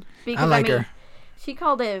 Because I like her. She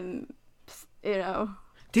called him,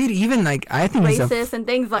 dude, even like I think racist he's and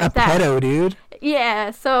things like a that. pedo, dude.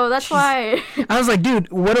 Yeah, so that's why. I was like,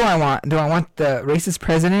 dude, what do I want? Do I want the racist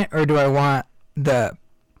president or do I want the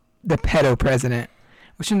pedo president?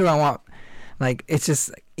 Which one do I want? Like, it's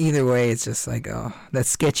just either way. It's just like, oh, that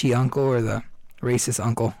sketchy uncle or the racist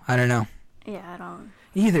uncle. I don't know. Yeah, I don't.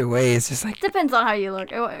 Either way, it's just like depends on how you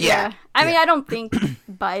look. Yeah. I mean, I don't think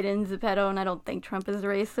Biden's a pedo, and I don't think Trump is a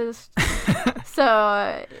racist. So,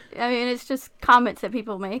 I mean, it's just comments that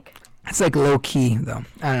people make. It's like low key, though.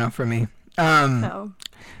 I don't know, for me. So.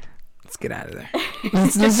 Let's get out of there.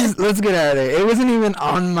 Let's get out of there. It wasn't even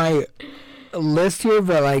on my list here,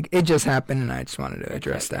 but like it just happened, and I just wanted to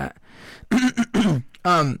address that.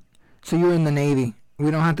 So you were in the Navy. We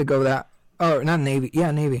don't have to go that. Oh, not Navy.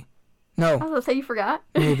 Yeah, Navy. No. I was gonna say you forgot.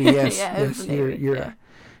 Navy. Yes. Yes.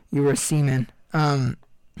 You were a seaman.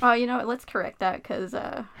 Oh, you know what? Let's correct that because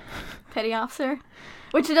petty officer,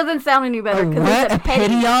 which it doesn't sound any better. What? A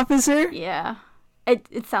petty officer? Yeah.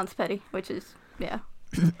 It sounds petty, which is Oh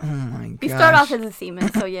my god. You start off as a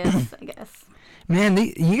seaman, so yes, I guess. Man,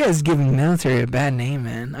 you guys giving the military a bad name,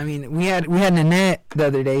 man. I mean, we had Nanette the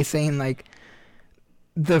other day saying like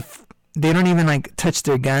they don't even like touch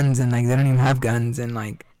their guns, and like they don't even have guns, and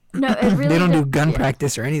like no, it really they don't do gun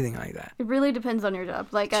practice or anything like that. It really depends on your job.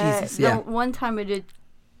 Like Jesus, the one time I did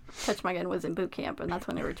touch my gun was in boot camp, and that's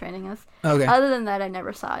when they were training us. Okay. Other than that, I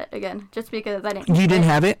never saw it again, just because I didn't. You didn't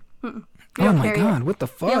have it? Mm-mm. Oh my god, what the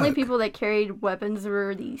fuck? The only people that carried weapons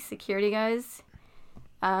were the security guys,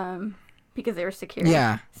 because they were security.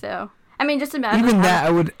 Yeah. So I mean, just imagine. Even that, I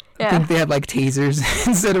would think they had like tasers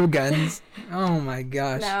instead of guns. Oh my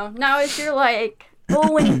gosh. No, if you're like,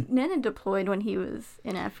 well, when Nana deployed when he was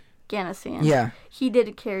in Afghanistan, he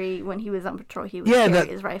did carry when he was on patrol. He would carry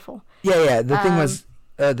his rifle. Yeah. The thing was,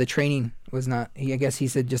 the training was not. I guess he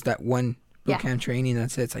said just that one boot camp training.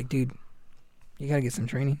 That's it. It's like, dude, you gotta get some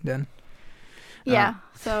training done. Yeah.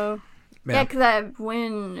 Because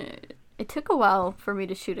when it took a while for me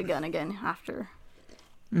to shoot a gun again after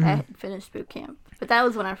I had finished boot camp, but that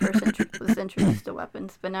was when I first was introduced to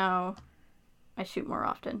weapons. But now I shoot more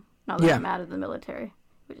often now that I'm out of the military,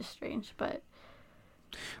 which is strange. But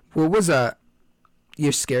what was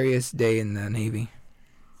your scariest day in the Navy?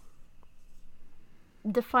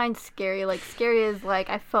 Define scary. Like scary is like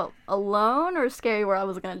I felt alone, or scary where I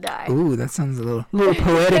was gonna die. Ooh, that sounds a little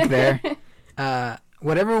poetic there.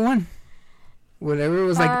 Whatever one. Whatever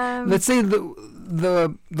was like. Let's say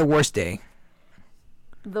the worst day.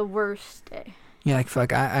 The worst day. Yeah, like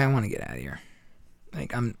fuck. I want to get out of here.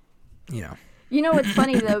 Like I'm, You know what's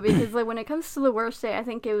funny though, because like when it comes to the worst day, I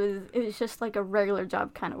think it was just like a regular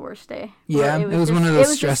job kind of worst day. Yeah, it was one of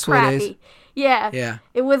those stressful days. Yeah.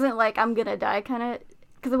 It wasn't like I'm gonna die kind of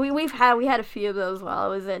because we had a few of those while I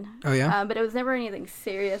was in. Oh yeah. But it was never anything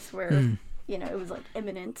serious where it was like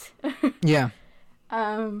imminent. Yeah.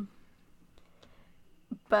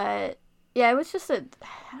 But yeah, it was just I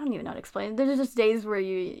don't even know how to explain it. There's just days where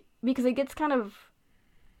because it gets kind of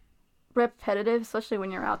repetitive, especially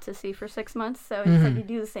when you're out to sea for 6 months. So it's like you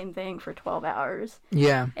do the same thing for 12 hours.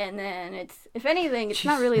 Yeah. And then if anything, it's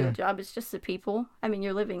not really the job, it's just the people. I mean,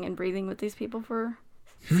 you're living and breathing with these people for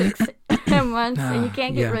 6 months and you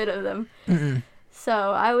can't get rid of them. Mm-mm.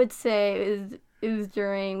 So I would say it was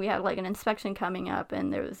during, we had like an inspection coming up,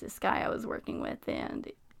 and there was this guy I was working with,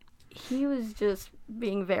 and he was just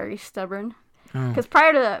being very stubborn. Because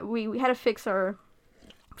prior to that, we had to fix our...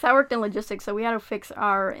 Because I worked in logistics, so we had to fix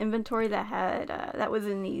our inventory that was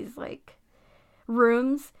in these, like,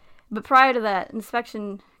 rooms. But prior to that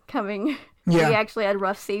inspection coming, we actually had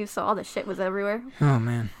rough seas, so all the shit was everywhere. Oh,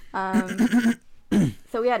 man.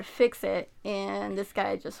 So we had to fix it, and this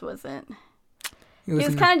guy just wasn't... He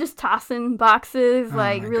was kind of just tossing boxes,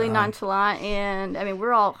 really nonchalant, and, I mean,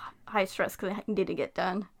 we're all high stress because it needed to get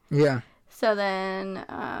done. Yeah. So then...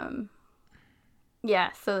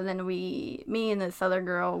 so then me and this other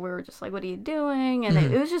girl, we were just like, what are you doing? And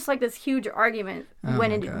it was just like this huge argument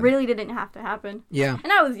when it really didn't have to happen. Yeah.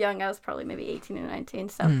 And I was young. I was probably maybe 18 or 19.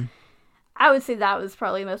 So I would say that was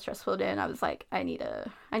probably the most stressful day. And I was like, I need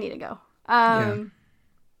to go. But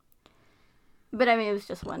I mean, it was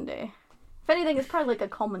just one day. If anything, it's probably like a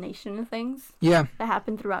culmination of things that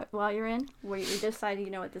happen throughout while you're in, where you decide,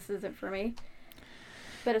 you know what, this isn't for me.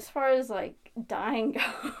 But as far as like dying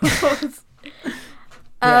goes...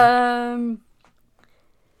 I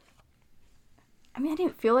mean, I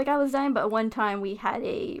didn't feel like I was dying, but one time we had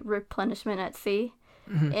a replenishment at sea,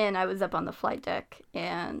 and I was up on the flight deck,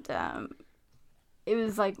 and it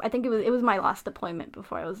was like, I think it was my last deployment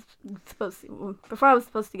before I was supposed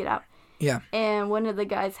to get out. Yeah. And one of the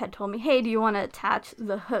guys had told me, "Hey, do you want to attach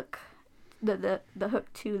the hook, the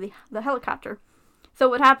hook to the helicopter?" So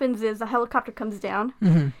what happens is the helicopter comes down,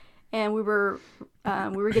 and we were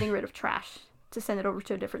getting rid of trash to send it over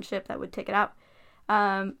to a different ship that would take it out.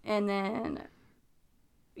 And then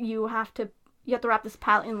you have to wrap this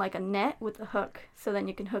pallet in like a net with a hook, so then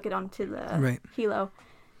you can hook it onto the helo.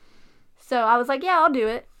 So I was like, yeah, I'll do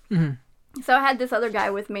it. So I had this other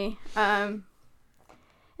guy with me. And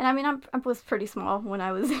I mean, I was pretty small when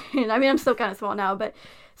I was in. I mean, I'm still kind of small now, but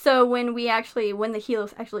so when the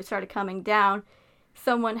helos actually started coming down,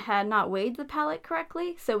 someone had not weighed the pallet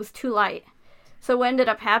correctly, so it was too light. So what ended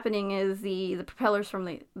up happening is the propellers from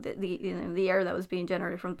the air that was being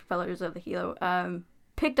generated from the propellers of the helo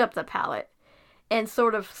picked up the pallet and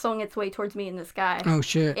sort of swung its way towards me and this guy. Oh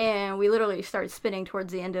shit! And we literally started spinning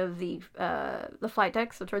towards the end of the flight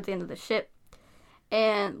deck, so towards the end of the ship.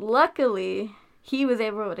 And luckily, he was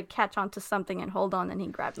able to catch onto something and hold on, and he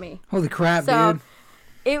grabbed me. Holy crap, dude!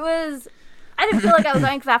 It was. I didn't feel like I was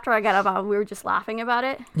dying because after I got up, we were just laughing about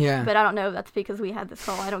it. Yeah. But I don't know if that's because we had this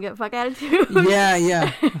whole I don't give a fuck attitude.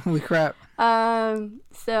 Yeah. Holy crap.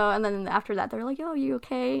 So, and then after that, they were like, "Yo, you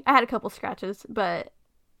okay?" I had a couple scratches, but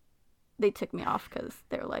they took me off because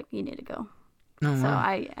they were like, "You need to go." Oh, so wow.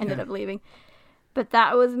 I ended up leaving. But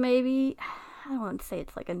that was maybe, I don't want to say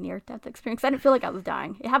it's like a near-death experience. I didn't feel like I was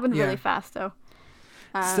dying. It happened really fast, though.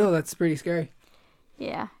 Still, that's pretty scary.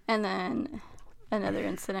 Yeah. And then... another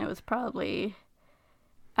incident was probably,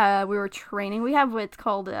 we were training. We have what's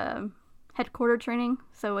called headquarter training.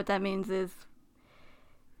 So what that means is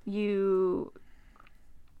how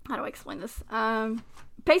do I explain this?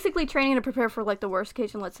 Basically training to prepare for like the worst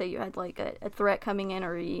occasion. Let's say you had like a threat coming in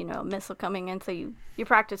or, a missile coming in. So you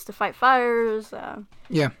practice to fight fires,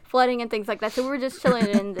 flooding and things like that. So we were just chilling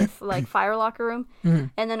in this like fire locker room.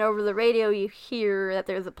 And then over the radio, you hear that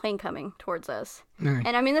there's a plane coming towards us.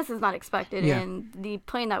 And I mean, this is not expected. And the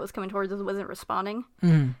plane that was coming towards us wasn't responding.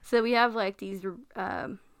 So we have like these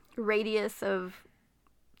radius of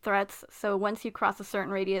threats. So once you cross a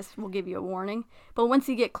certain radius, we'll give you a warning. But once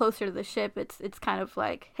you get closer to the ship, it's kind of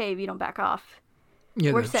like, hey, if you don't back off,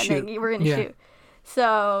 we're going to shoot.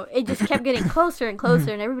 So it just kept getting closer and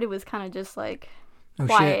closer, and everybody was kind of just like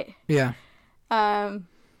quiet. Shit. Yeah. And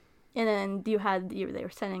then they were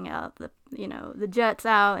sending out the jets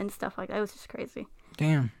out and stuff like that. It was just crazy.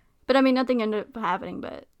 Damn. But I mean, nothing ended up happening,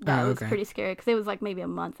 but that was pretty scary because it was like maybe a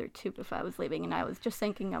month or two before I was leaving, and I was just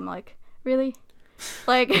thinking, I'm like, really?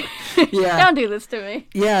 Like, don't do this to me.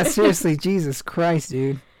 Yeah, seriously, Jesus Christ,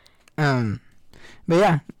 dude. But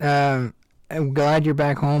yeah, I'm glad you're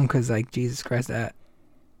back home because, like, Jesus Christ, that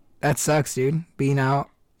sucks, dude. Being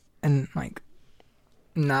out and like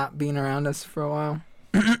not being around us for a while.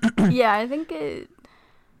 Yeah, I think it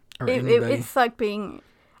sucked being.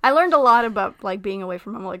 I learned a lot about like being away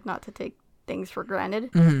from home, like not to take things for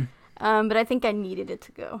granted. But I think I needed it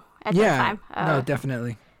to go at that time. No,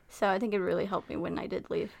 definitely. So I think it really helped me when I did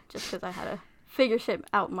leave, just because I had to figure shit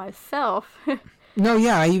out myself. No,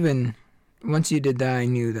 yeah, once you did that, I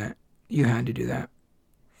knew that you had to do that.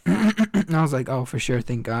 And I was like, oh, for sure,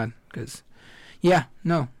 thank God. Because,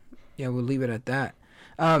 we'll leave it at that.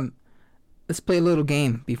 Let's play a little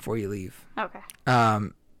game before you leave. Okay.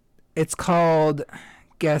 It's called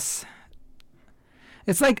Guess.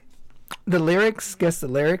 It's like the lyrics, guess the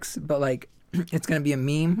lyrics, but like it's going to be a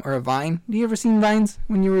meme or a vine. Do you ever seen vines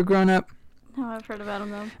when you were growing up? No, I've heard about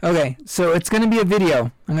them though. Okay, so it's going to be a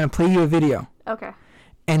video. I'm going to play you a video. Okay.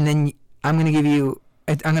 And then I'm going to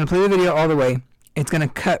play the video all the way. It's going to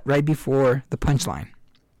cut right before the punchline.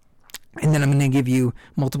 And then I'm going to give you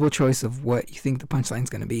multiple choice of what you think the punchline is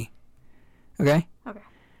going to be. Okay? Okay.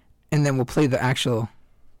 And then we'll play the actual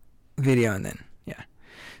video and then, yeah.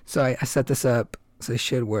 So I set this up, so it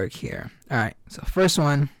should work here. All right, so first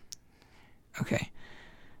one. Okay,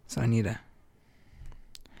 so I need a...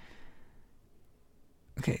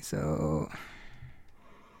 Okay, so...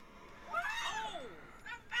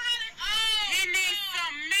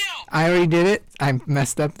 I already did it. I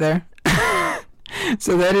messed up there.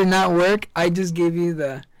 So that did not work. I just gave you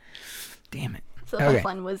the... Damn it. So the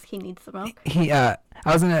punchline was he needs the milk? I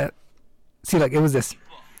was going to... See, like, it was this.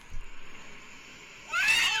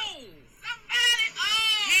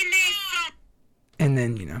 And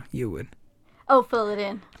then, you would. Oh, fill it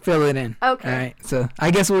in. Fill it in. Okay. All right. So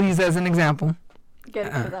I guess we'll use that as an example. Good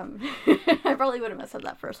for them. I probably would have messed up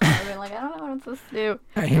that first one. I'd been like, I don't know what I'm supposed to do.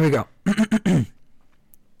 All right, here we go. All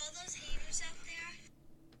those haters out there.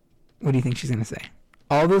 What do you think she's going to say?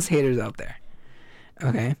 All those haters out there.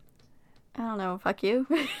 Okay. I don't know. Fuck you.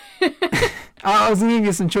 I was going to give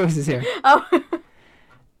you some choices here. Oh.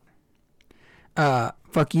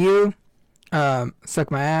 Fuck you.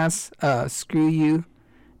 Suck my ass. Screw you.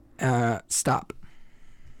 Stop.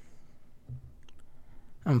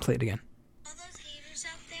 I'm going to play it again. All those haters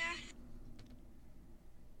out there.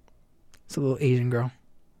 It's a little Asian girl.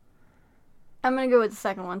 I'm going to go with the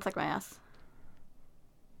second one. Suck my ass.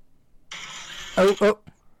 Oh.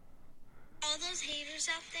 All those haters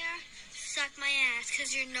out there, suck my ass,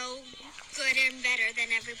 because you're no good and better than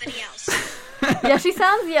everybody else. Yeah, she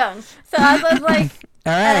sounds young. So I was like...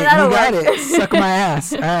 All right, you got it. Suck my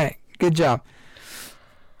ass. All right, good job.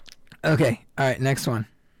 Okay, all right, next one.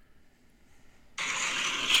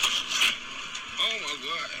 Oh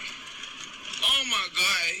my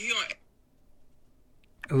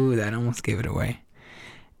God. Ooh, that almost gave it away.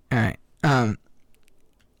 All right.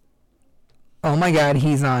 Oh my God,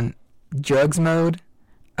 he's on drugs mode,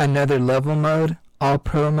 another level mode, all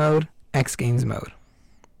pro mode, X Games mode.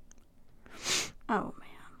 Oh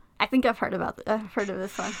man, I think I've heard of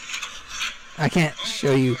this one. I can't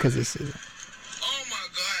show you because this isn't. Oh my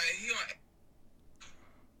God.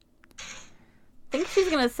 I think she's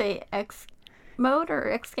gonna say X mode or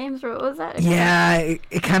X Games, or what was that? Yeah,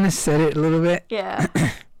 it kind of said it a little bit. Yeah.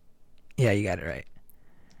 Yeah, you got it right.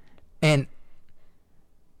 And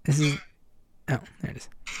this is... Oh, there it is.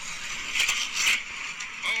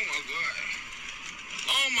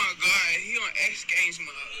 Oh my God. He on X Games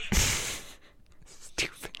mode.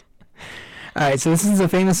 Stupid. All right, so this is a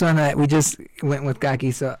famous one that we just went with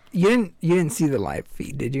Gaki. So you didn't see the live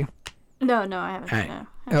feed, did you? No, I haven't. All right. No.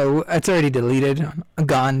 Oh, it's already deleted,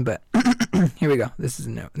 gone. But here we go. This is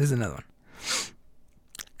another one.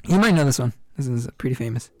 You might know this one. This is pretty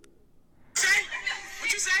famous.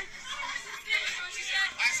 What you say?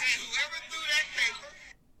 I said whoever threw that paper.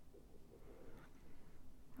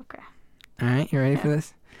 Okay. All right, you ready for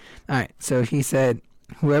this? All right, so he said,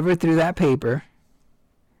 whoever threw that paper.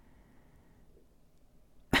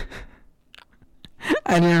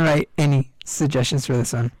 I didn't write any suggestions for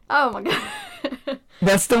this one. Oh my God.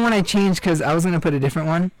 That's the one I changed because I was going to put a different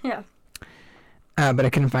one. Yeah. But I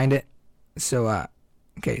couldn't find it. So,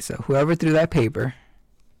 okay, so whoever threw that paper.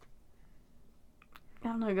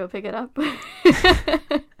 I'm gonna go pick it up. Let's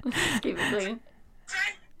just keep it clean.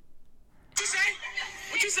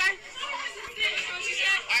 What you say?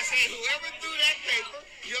 I said whoever threw that paper,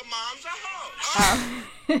 your mom's a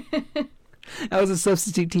hoe. That was a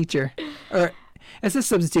substitute teacher. Or, it's a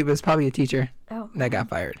substitute, but it's probably a teacher that got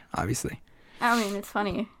fired, obviously. I mean, it's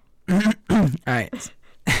funny. All right.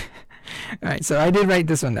 All right, so I did write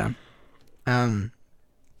this one down. All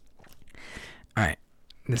right,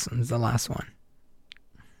 this one's the last one.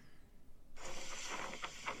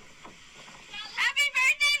 Happy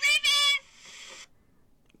birthday, Raven!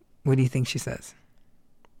 What do you think she says?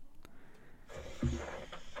 Happy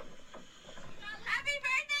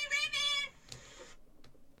birthday, Raven!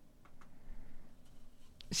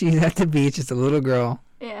 She's at the beach. It's a little girl.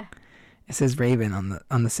 Yeah. It says Raven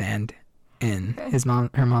on the sand, and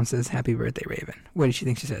her mom says, "Happy birthday, Raven." What does she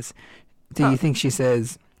think she says? Do you think she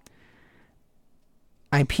says,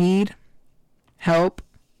 "I peed, help,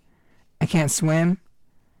 I can't swim,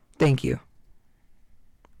 thank you"?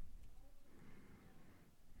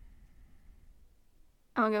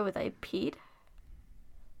 I'm gonna go with I peed.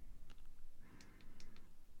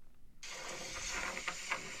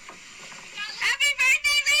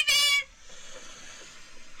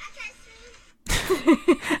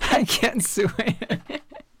 I can't swim.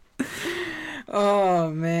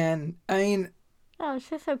 Oh man, I mean, oh,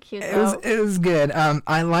 she's so cute. Though. It was good.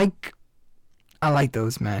 I like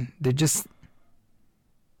those, man. They're just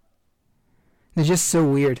so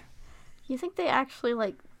weird. You think they actually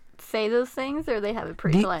like say those things, or they have it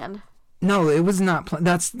pre-planned? No, it was not.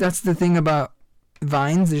 That's the thing about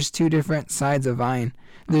Vines. There's two different sides of Vine.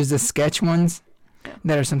 There's the sketch ones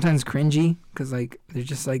that are sometimes cringy because like they're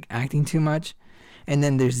just like acting too much. And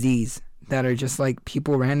then there's these that are just like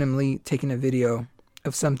people randomly taking a video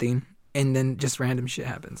of something and then just random shit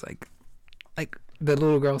happens. Like the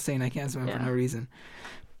little girl saying I can't swim for no reason.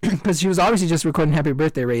 Because she was obviously just recording Happy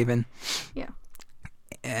Birthday, Raven. Yeah.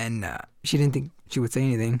 And she didn't think she would say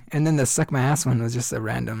anything. And then the Suck My Ass one was just a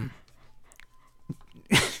random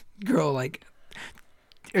girl like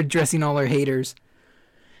addressing all her haters.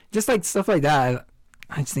 Just like stuff like that.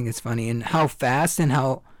 I just think it's funny. And how fast and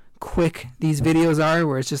how quick these videos are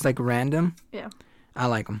where it's just like random. Yeah. I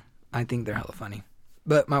like them. I think they're hella funny.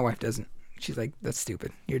 But my wife doesn't. She's like, that's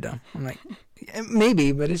stupid. You're dumb. I'm like,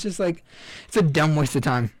 maybe, but it's just like, it's a dumb waste of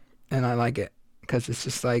time. And I like it because it's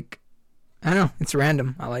just like, I don't know. It's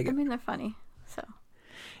random. I like it. I mean, they're funny. So.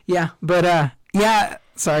 Yeah. But, yeah.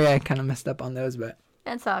 Sorry, I kind of messed up on those, but.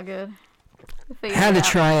 It's all good. I had to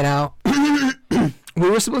try it out. We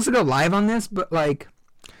were supposed to go live on this, but like,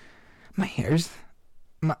 my hair's.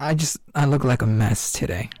 I look like a mess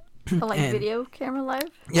today. Like video camera live?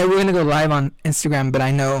 Yeah, we're going to go live on Instagram, but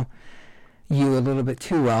I know you a little bit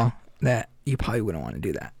too well that you probably wouldn't want to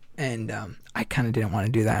do that. And I kind of didn't want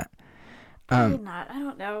to do that. Maybe not. I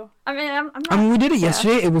don't know. I mean, I'm not. We did it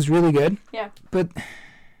yesterday. It was really good. Yeah. But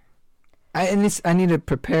I need to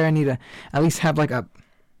prepare. I need to at least have like I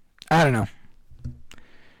don't know.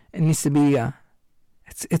 It needs to be,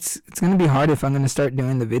 it's going to be hard if I'm going to start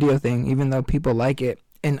doing the video thing, even though people like it.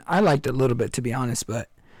 And I liked it a little bit, to be honest, but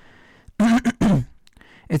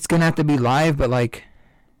it's going to have to be live, but like,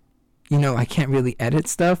 I can't really edit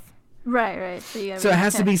stuff. Right. So it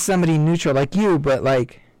has to be somebody neutral like you, but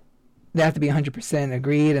like, they have to be 100%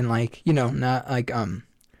 agreed and like, not like,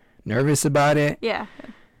 nervous about it. Yeah.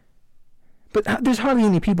 But there's hardly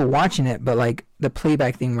any people watching it, but like the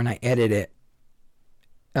playback thing when I edit it,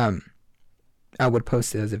 I would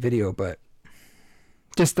post it as a video, but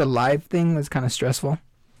just the live thing was kind of stressful.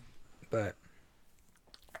 But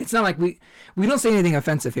it's not like we don't say anything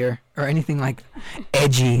offensive here or anything like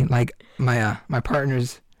edgy like my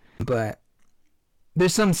partners, but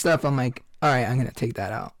there's some stuff I'm like, all right, I'm gonna take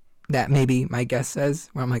that out. That maybe my guest says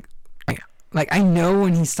where I'm like I know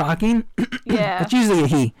when he's talking. Yeah, it's usually a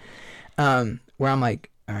he. Where I'm like,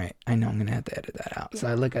 all right, I know I'm gonna have to edit that out. So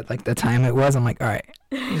I look at like the time it was. I'm like, all right.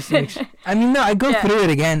 Just make sure. I mean, no, I go through it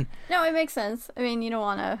again. No, it makes sense. I mean, you don't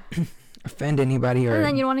want to offend anybody, or and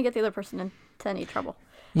then you don't want to get the other person into any trouble.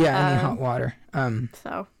 Yeah, any hot water.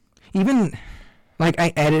 So even like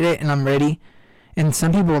I edit it and I'm ready, and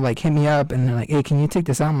some people like hit me up and they're like, "Hey, can you take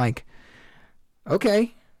this out?" I'm like,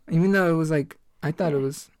 okay. Even though it was like I thought it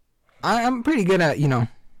was, I'm pretty good at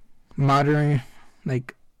monitoring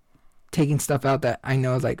like. Taking stuff out that I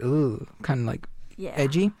know is like, ooh, kind of like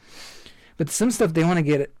edgy. But some stuff they want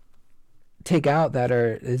to take out that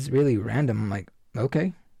is really random. I'm like,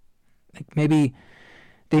 okay. Like maybe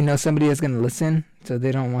they know somebody is going to listen, so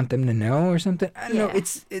they don't want them to know or something. I don't know.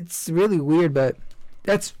 It's really weird, but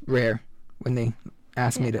that's rare when they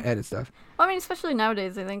ask me to edit stuff. Well, I mean, especially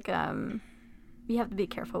nowadays, I think you have to be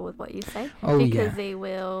careful with what you say. Oh, because they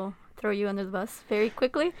will throw you under the bus very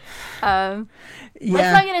quickly. Let's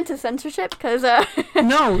not get into censorship because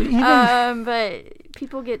no, but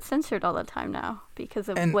people get censored all the time now because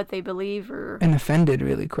of what they believe and offended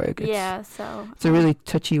really quick. So it's a really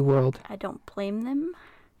touchy world. I don't blame them.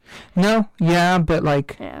 No, but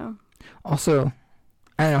like also,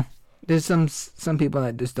 I don't know. There's some people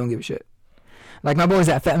that just don't give a shit. Like my boys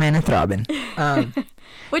at Fat Man and Throbbing.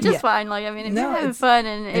 Which is fine. Like, I mean, if you're having fun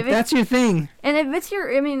and if that's your thing. And if it's that's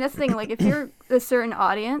the thing. Like, if you're a certain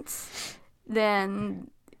audience, then,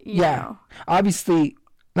 you know. Obviously,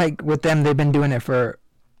 like with them, they've been doing it for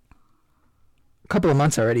a couple of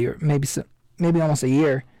months already, or maybe almost a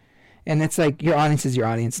year. And it's like your audience is your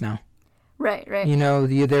audience now. Right. You know,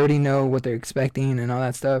 they already know what they're expecting and all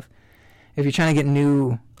that stuff. If you're trying to get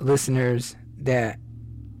new listeners that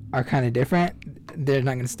are kind of different, they're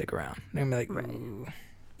not going to stick around. They're going to be like, ooh.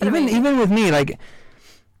 Even with me, like,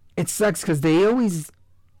 it sucks because they always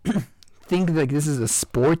think like this is a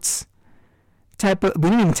sports type of... We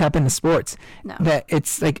didn't even tap into sports. No. That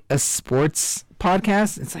it's like a sports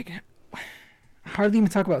podcast. It's like, I hardly even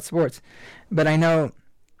talk about sports. But I know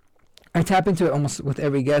I tap into it almost with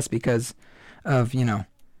every guest because of, you know,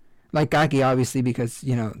 like Gaki, obviously, because,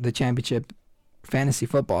 you know, the championship fantasy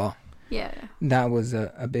football. Yeah. That was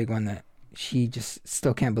a big one that she just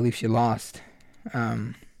still can't believe she lost.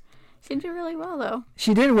 She did really well, though.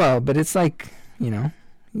 She did well, but it's like, you know,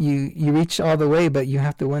 you reach all the way, but you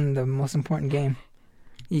have to win the most important game.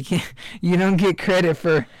 You don't get credit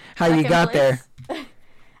for how you got there.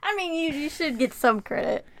 I mean, you should get some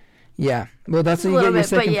credit. Yeah. Well, that's when you get your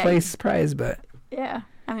second place prize, but... Yeah.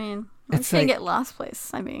 I mean, it's like, get last place.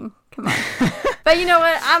 I mean, come on. But you know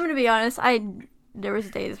what? I'm going to be honest. There was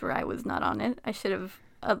days where I was not on it. I should have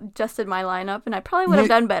adjusted my lineup, and I probably would have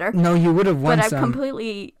done better. No, you would have won but some. I've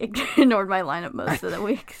completely ignored my lineup most of the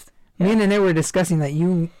weeks. Yeah. Me and Nene were discussing that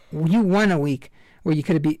you won a week where you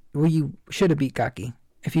should have beat Gaki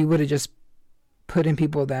if you would have just put in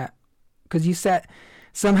people that... Because you sat...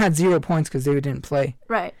 Some had 0 points because they didn't play.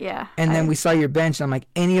 Right, yeah. And then we saw your bench, and I'm like,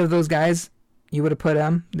 any of those guys, you would have put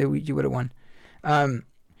them, you would have won. I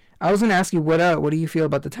was going to ask you, what do you feel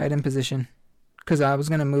about the tight end position? Because I was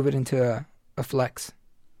going to move it into a flex.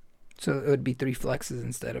 So it would be 3 flexes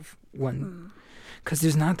instead of 1. Because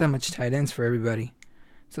there's not that much tight ends for everybody.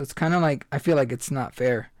 So it's kind of like, I feel like it's not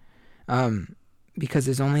fair. Because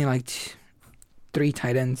there's only like 3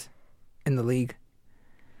 tight ends in the league.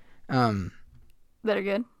 That are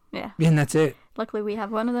good. Yeah. And that's it. Luckily, we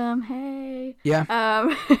have one of them. Hey. Yeah.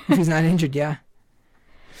 If he's not injured, yeah.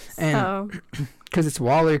 And because it's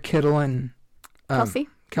Waller, Kittle, and Kelsey.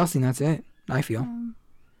 Kelsey, and that's it. I feel.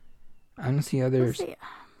 I don't see others. I'm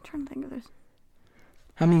trying to think of this.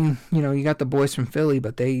 I mean, you know, you got the boys from Philly,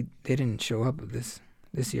 but they didn't show up this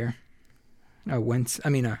year. Hurts.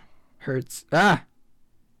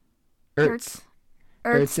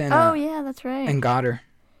 Ertz and oh yeah, that's right. And Goddard.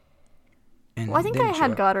 And well, I think I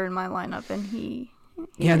had Goddard in my lineup, and he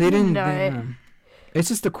they didn't. It's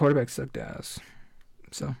just the quarterback sucked ass,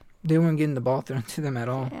 so they weren't getting the ball thrown to them at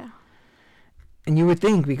all. Yeah. And you would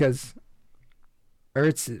think because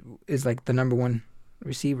Ertz is like the number 1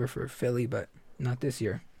 receiver for Philly, but not this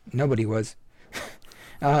year. Nobody was.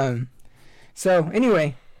 So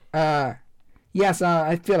anyway, yes,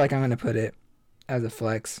 I feel like I'm gonna put it as a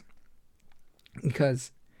flex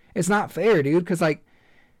because it's not fair, dude. Because like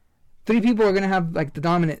 3 people are gonna have like the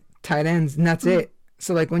dominant tight ends, and that's it.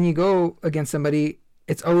 So like when you go against somebody,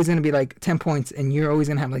 it's always gonna be like 10 points, and you're always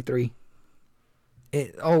gonna have like 3.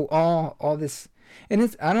 All this, and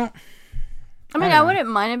it's I wouldn't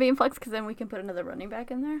mind it being flex because then we can put another running back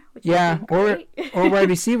in there. Which or wide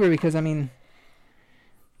receiver because I mean,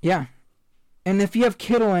 yeah, and if you have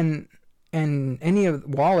Kittle and any of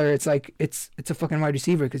Waller, it's like it's a fucking wide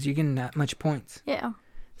receiver because you're getting that much points. Yeah.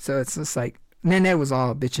 So it's just like Nene was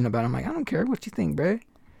all bitching about it. I'm like, I don't care what you think, bro.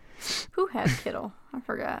 Who had Kittle? I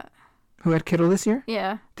forgot. Who had Kittle this year?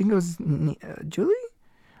 Yeah. I think it was Julie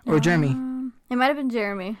or Jeremy. It might have been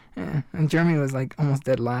Jeremy. Yeah, and Jeremy was like almost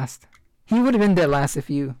dead last. He would have been dead last if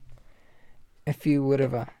you would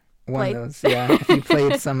have won those. Yeah, if you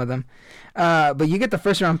played some of them. But you get the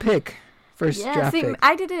first round pick. Draft pick.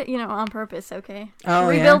 I did it, on purpose, okay? Oh,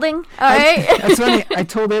 rebuilding. Yeah. All right. That's funny. I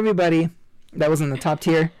told everybody that was in the top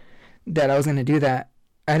tier that I was going to do that.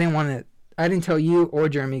 I didn't tell you or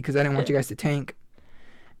Jeremy because I didn't want you guys to tank.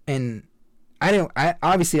 And I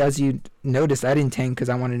obviously, as you noticed, I didn't tank because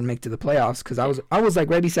I wanted to make to the playoffs because I was like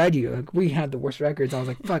right beside you. Like we had the worst records. I was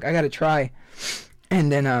like, fuck, I got to try.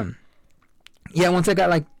 And then, once I got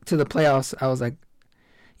like to the playoffs, I was like,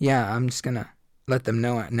 yeah, I'm just going to let them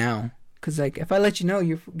know it now. Because, like, if I let you know,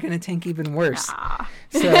 you're going to tank even worse. Nah.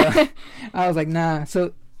 So, I was like, nah.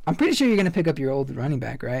 So, I'm pretty sure you're going to pick up your old running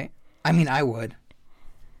back, right? I mean, I would.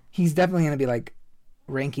 He's definitely going to be, like,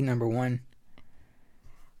 ranking number 1.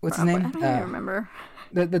 What's his name? I don't even remember.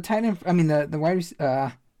 The tight end, I mean,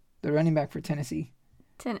 the running back for Tennessee.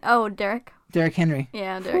 Derek. Derek Henry.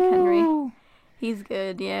 Yeah, Derek Henry. He's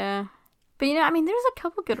good, yeah. But, there's a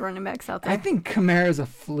couple good running backs out there. I think Kamara's a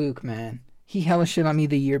fluke, man. He hella shit on me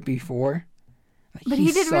the year before. Like, but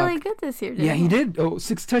he did really good this year, didn't he? Yeah, he did.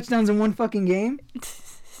 6 touchdowns in 1 fucking game.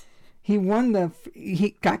 He won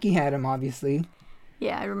Gaki had him, obviously.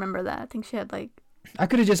 Yeah, I remember that. I think she had, like... I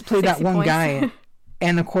could have just played that one points. guy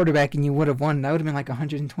and the quarterback, and you would have won. That would have been like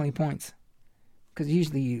 120 points. Because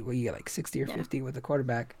usually you get like 60 or 50 with the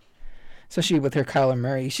quarterback. Especially with her Kyler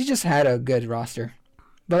Murray. She just had a good roster.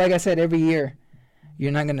 But like I said, every year,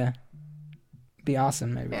 you're not going to be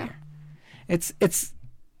awesome every year. It's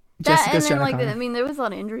Jessica there was a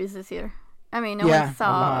lot of injuries this year. I mean, no one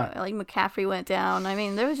saw, like, McCaffrey went down. I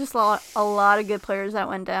mean, there was just a lot of good players that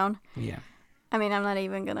went down. Yeah. I mean, I'm not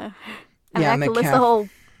even going to... I could list the whole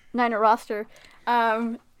Niner roster.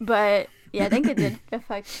 But, yeah, I think it did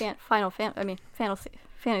affect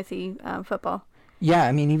fantasy football. Yeah,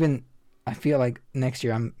 I mean, even... I feel like next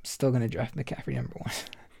year I'm still going to draft McCaffrey number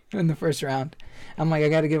 1 in the first round. I'm like, I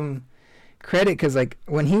got to give him credit because, like,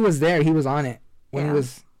 when he was there, he was on it. When he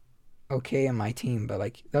was okay in my team. But,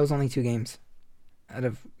 like, that was only 2 games out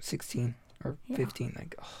of 16 or 15.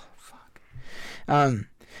 Like, oh, fuck.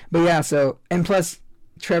 But, yeah, so... And plus,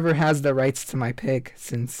 Trevor has the rights to my pick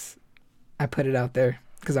since I put it out there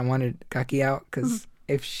because I wanted Kaki out because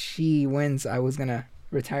if she wins, I was going to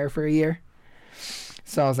retire for a year.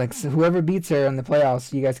 So I was like, so whoever beats her in the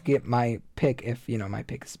playoffs, you guys get my pick if, my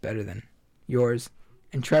pick is better than yours.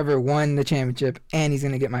 And Trevor won the championship, and he's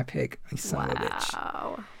going to get my pick. Son of a bitch.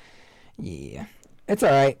 Wow. Yeah. It's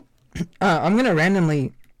all right. I'm going to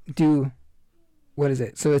randomly do, what is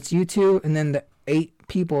it? So it's you two, and then the 8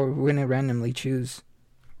 people, we're going to randomly choose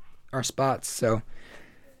our spots. So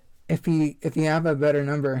if you have a better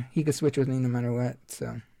number, he could switch with me no matter what.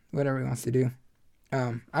 So whatever he wants to do.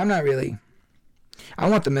 I'm not really... I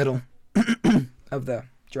want the middle of the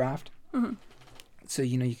draft. Mm-hmm. So,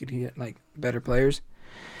 you could get, like, better players.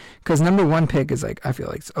 Because number 1 pick is, like, I feel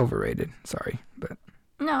like it's overrated. Sorry, but...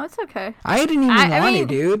 No, it's okay. I didn't even want it,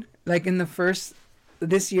 dude. Like, in the first...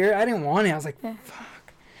 This year, I didn't want it. I was like,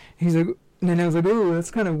 fuck. He's like... And then I was like, oh,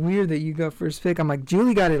 that's kind of weird that you got first pick. I'm like,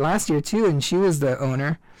 Julie got it last year, too, and she was the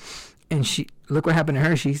owner. And look what happened to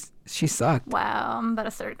her. She sucked. Wow, I'm about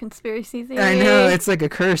to start a conspiracy theory. I know, it's like a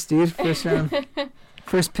curse, dude. First round.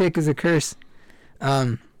 First pick is a curse.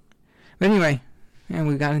 But anyway, and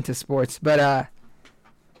we got into sports. But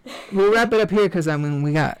we'll wrap it up here because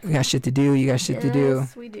we got shit to do. You got shit to do.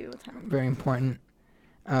 Yes, we do. Very important.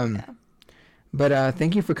 But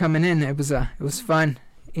thank you for coming in. It was fun,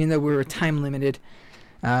 even though we were time limited.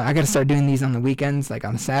 I got to start doing these on the weekends, like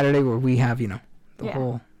on a Saturday, where we have the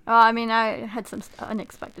whole. Oh, I mean, I had some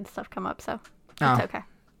unexpected stuff come up, so it's okay.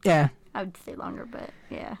 Yeah. I would stay longer, but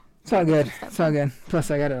yeah. It's all good. It's all good. Plus,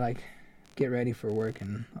 I gotta, like, get ready for work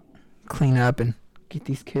and clean up and get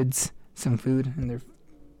these kids some food in their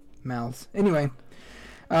mouths. Anyway,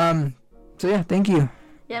 so yeah, thank you.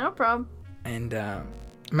 Yeah, no problem. And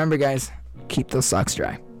remember, guys, keep those socks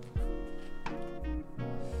dry.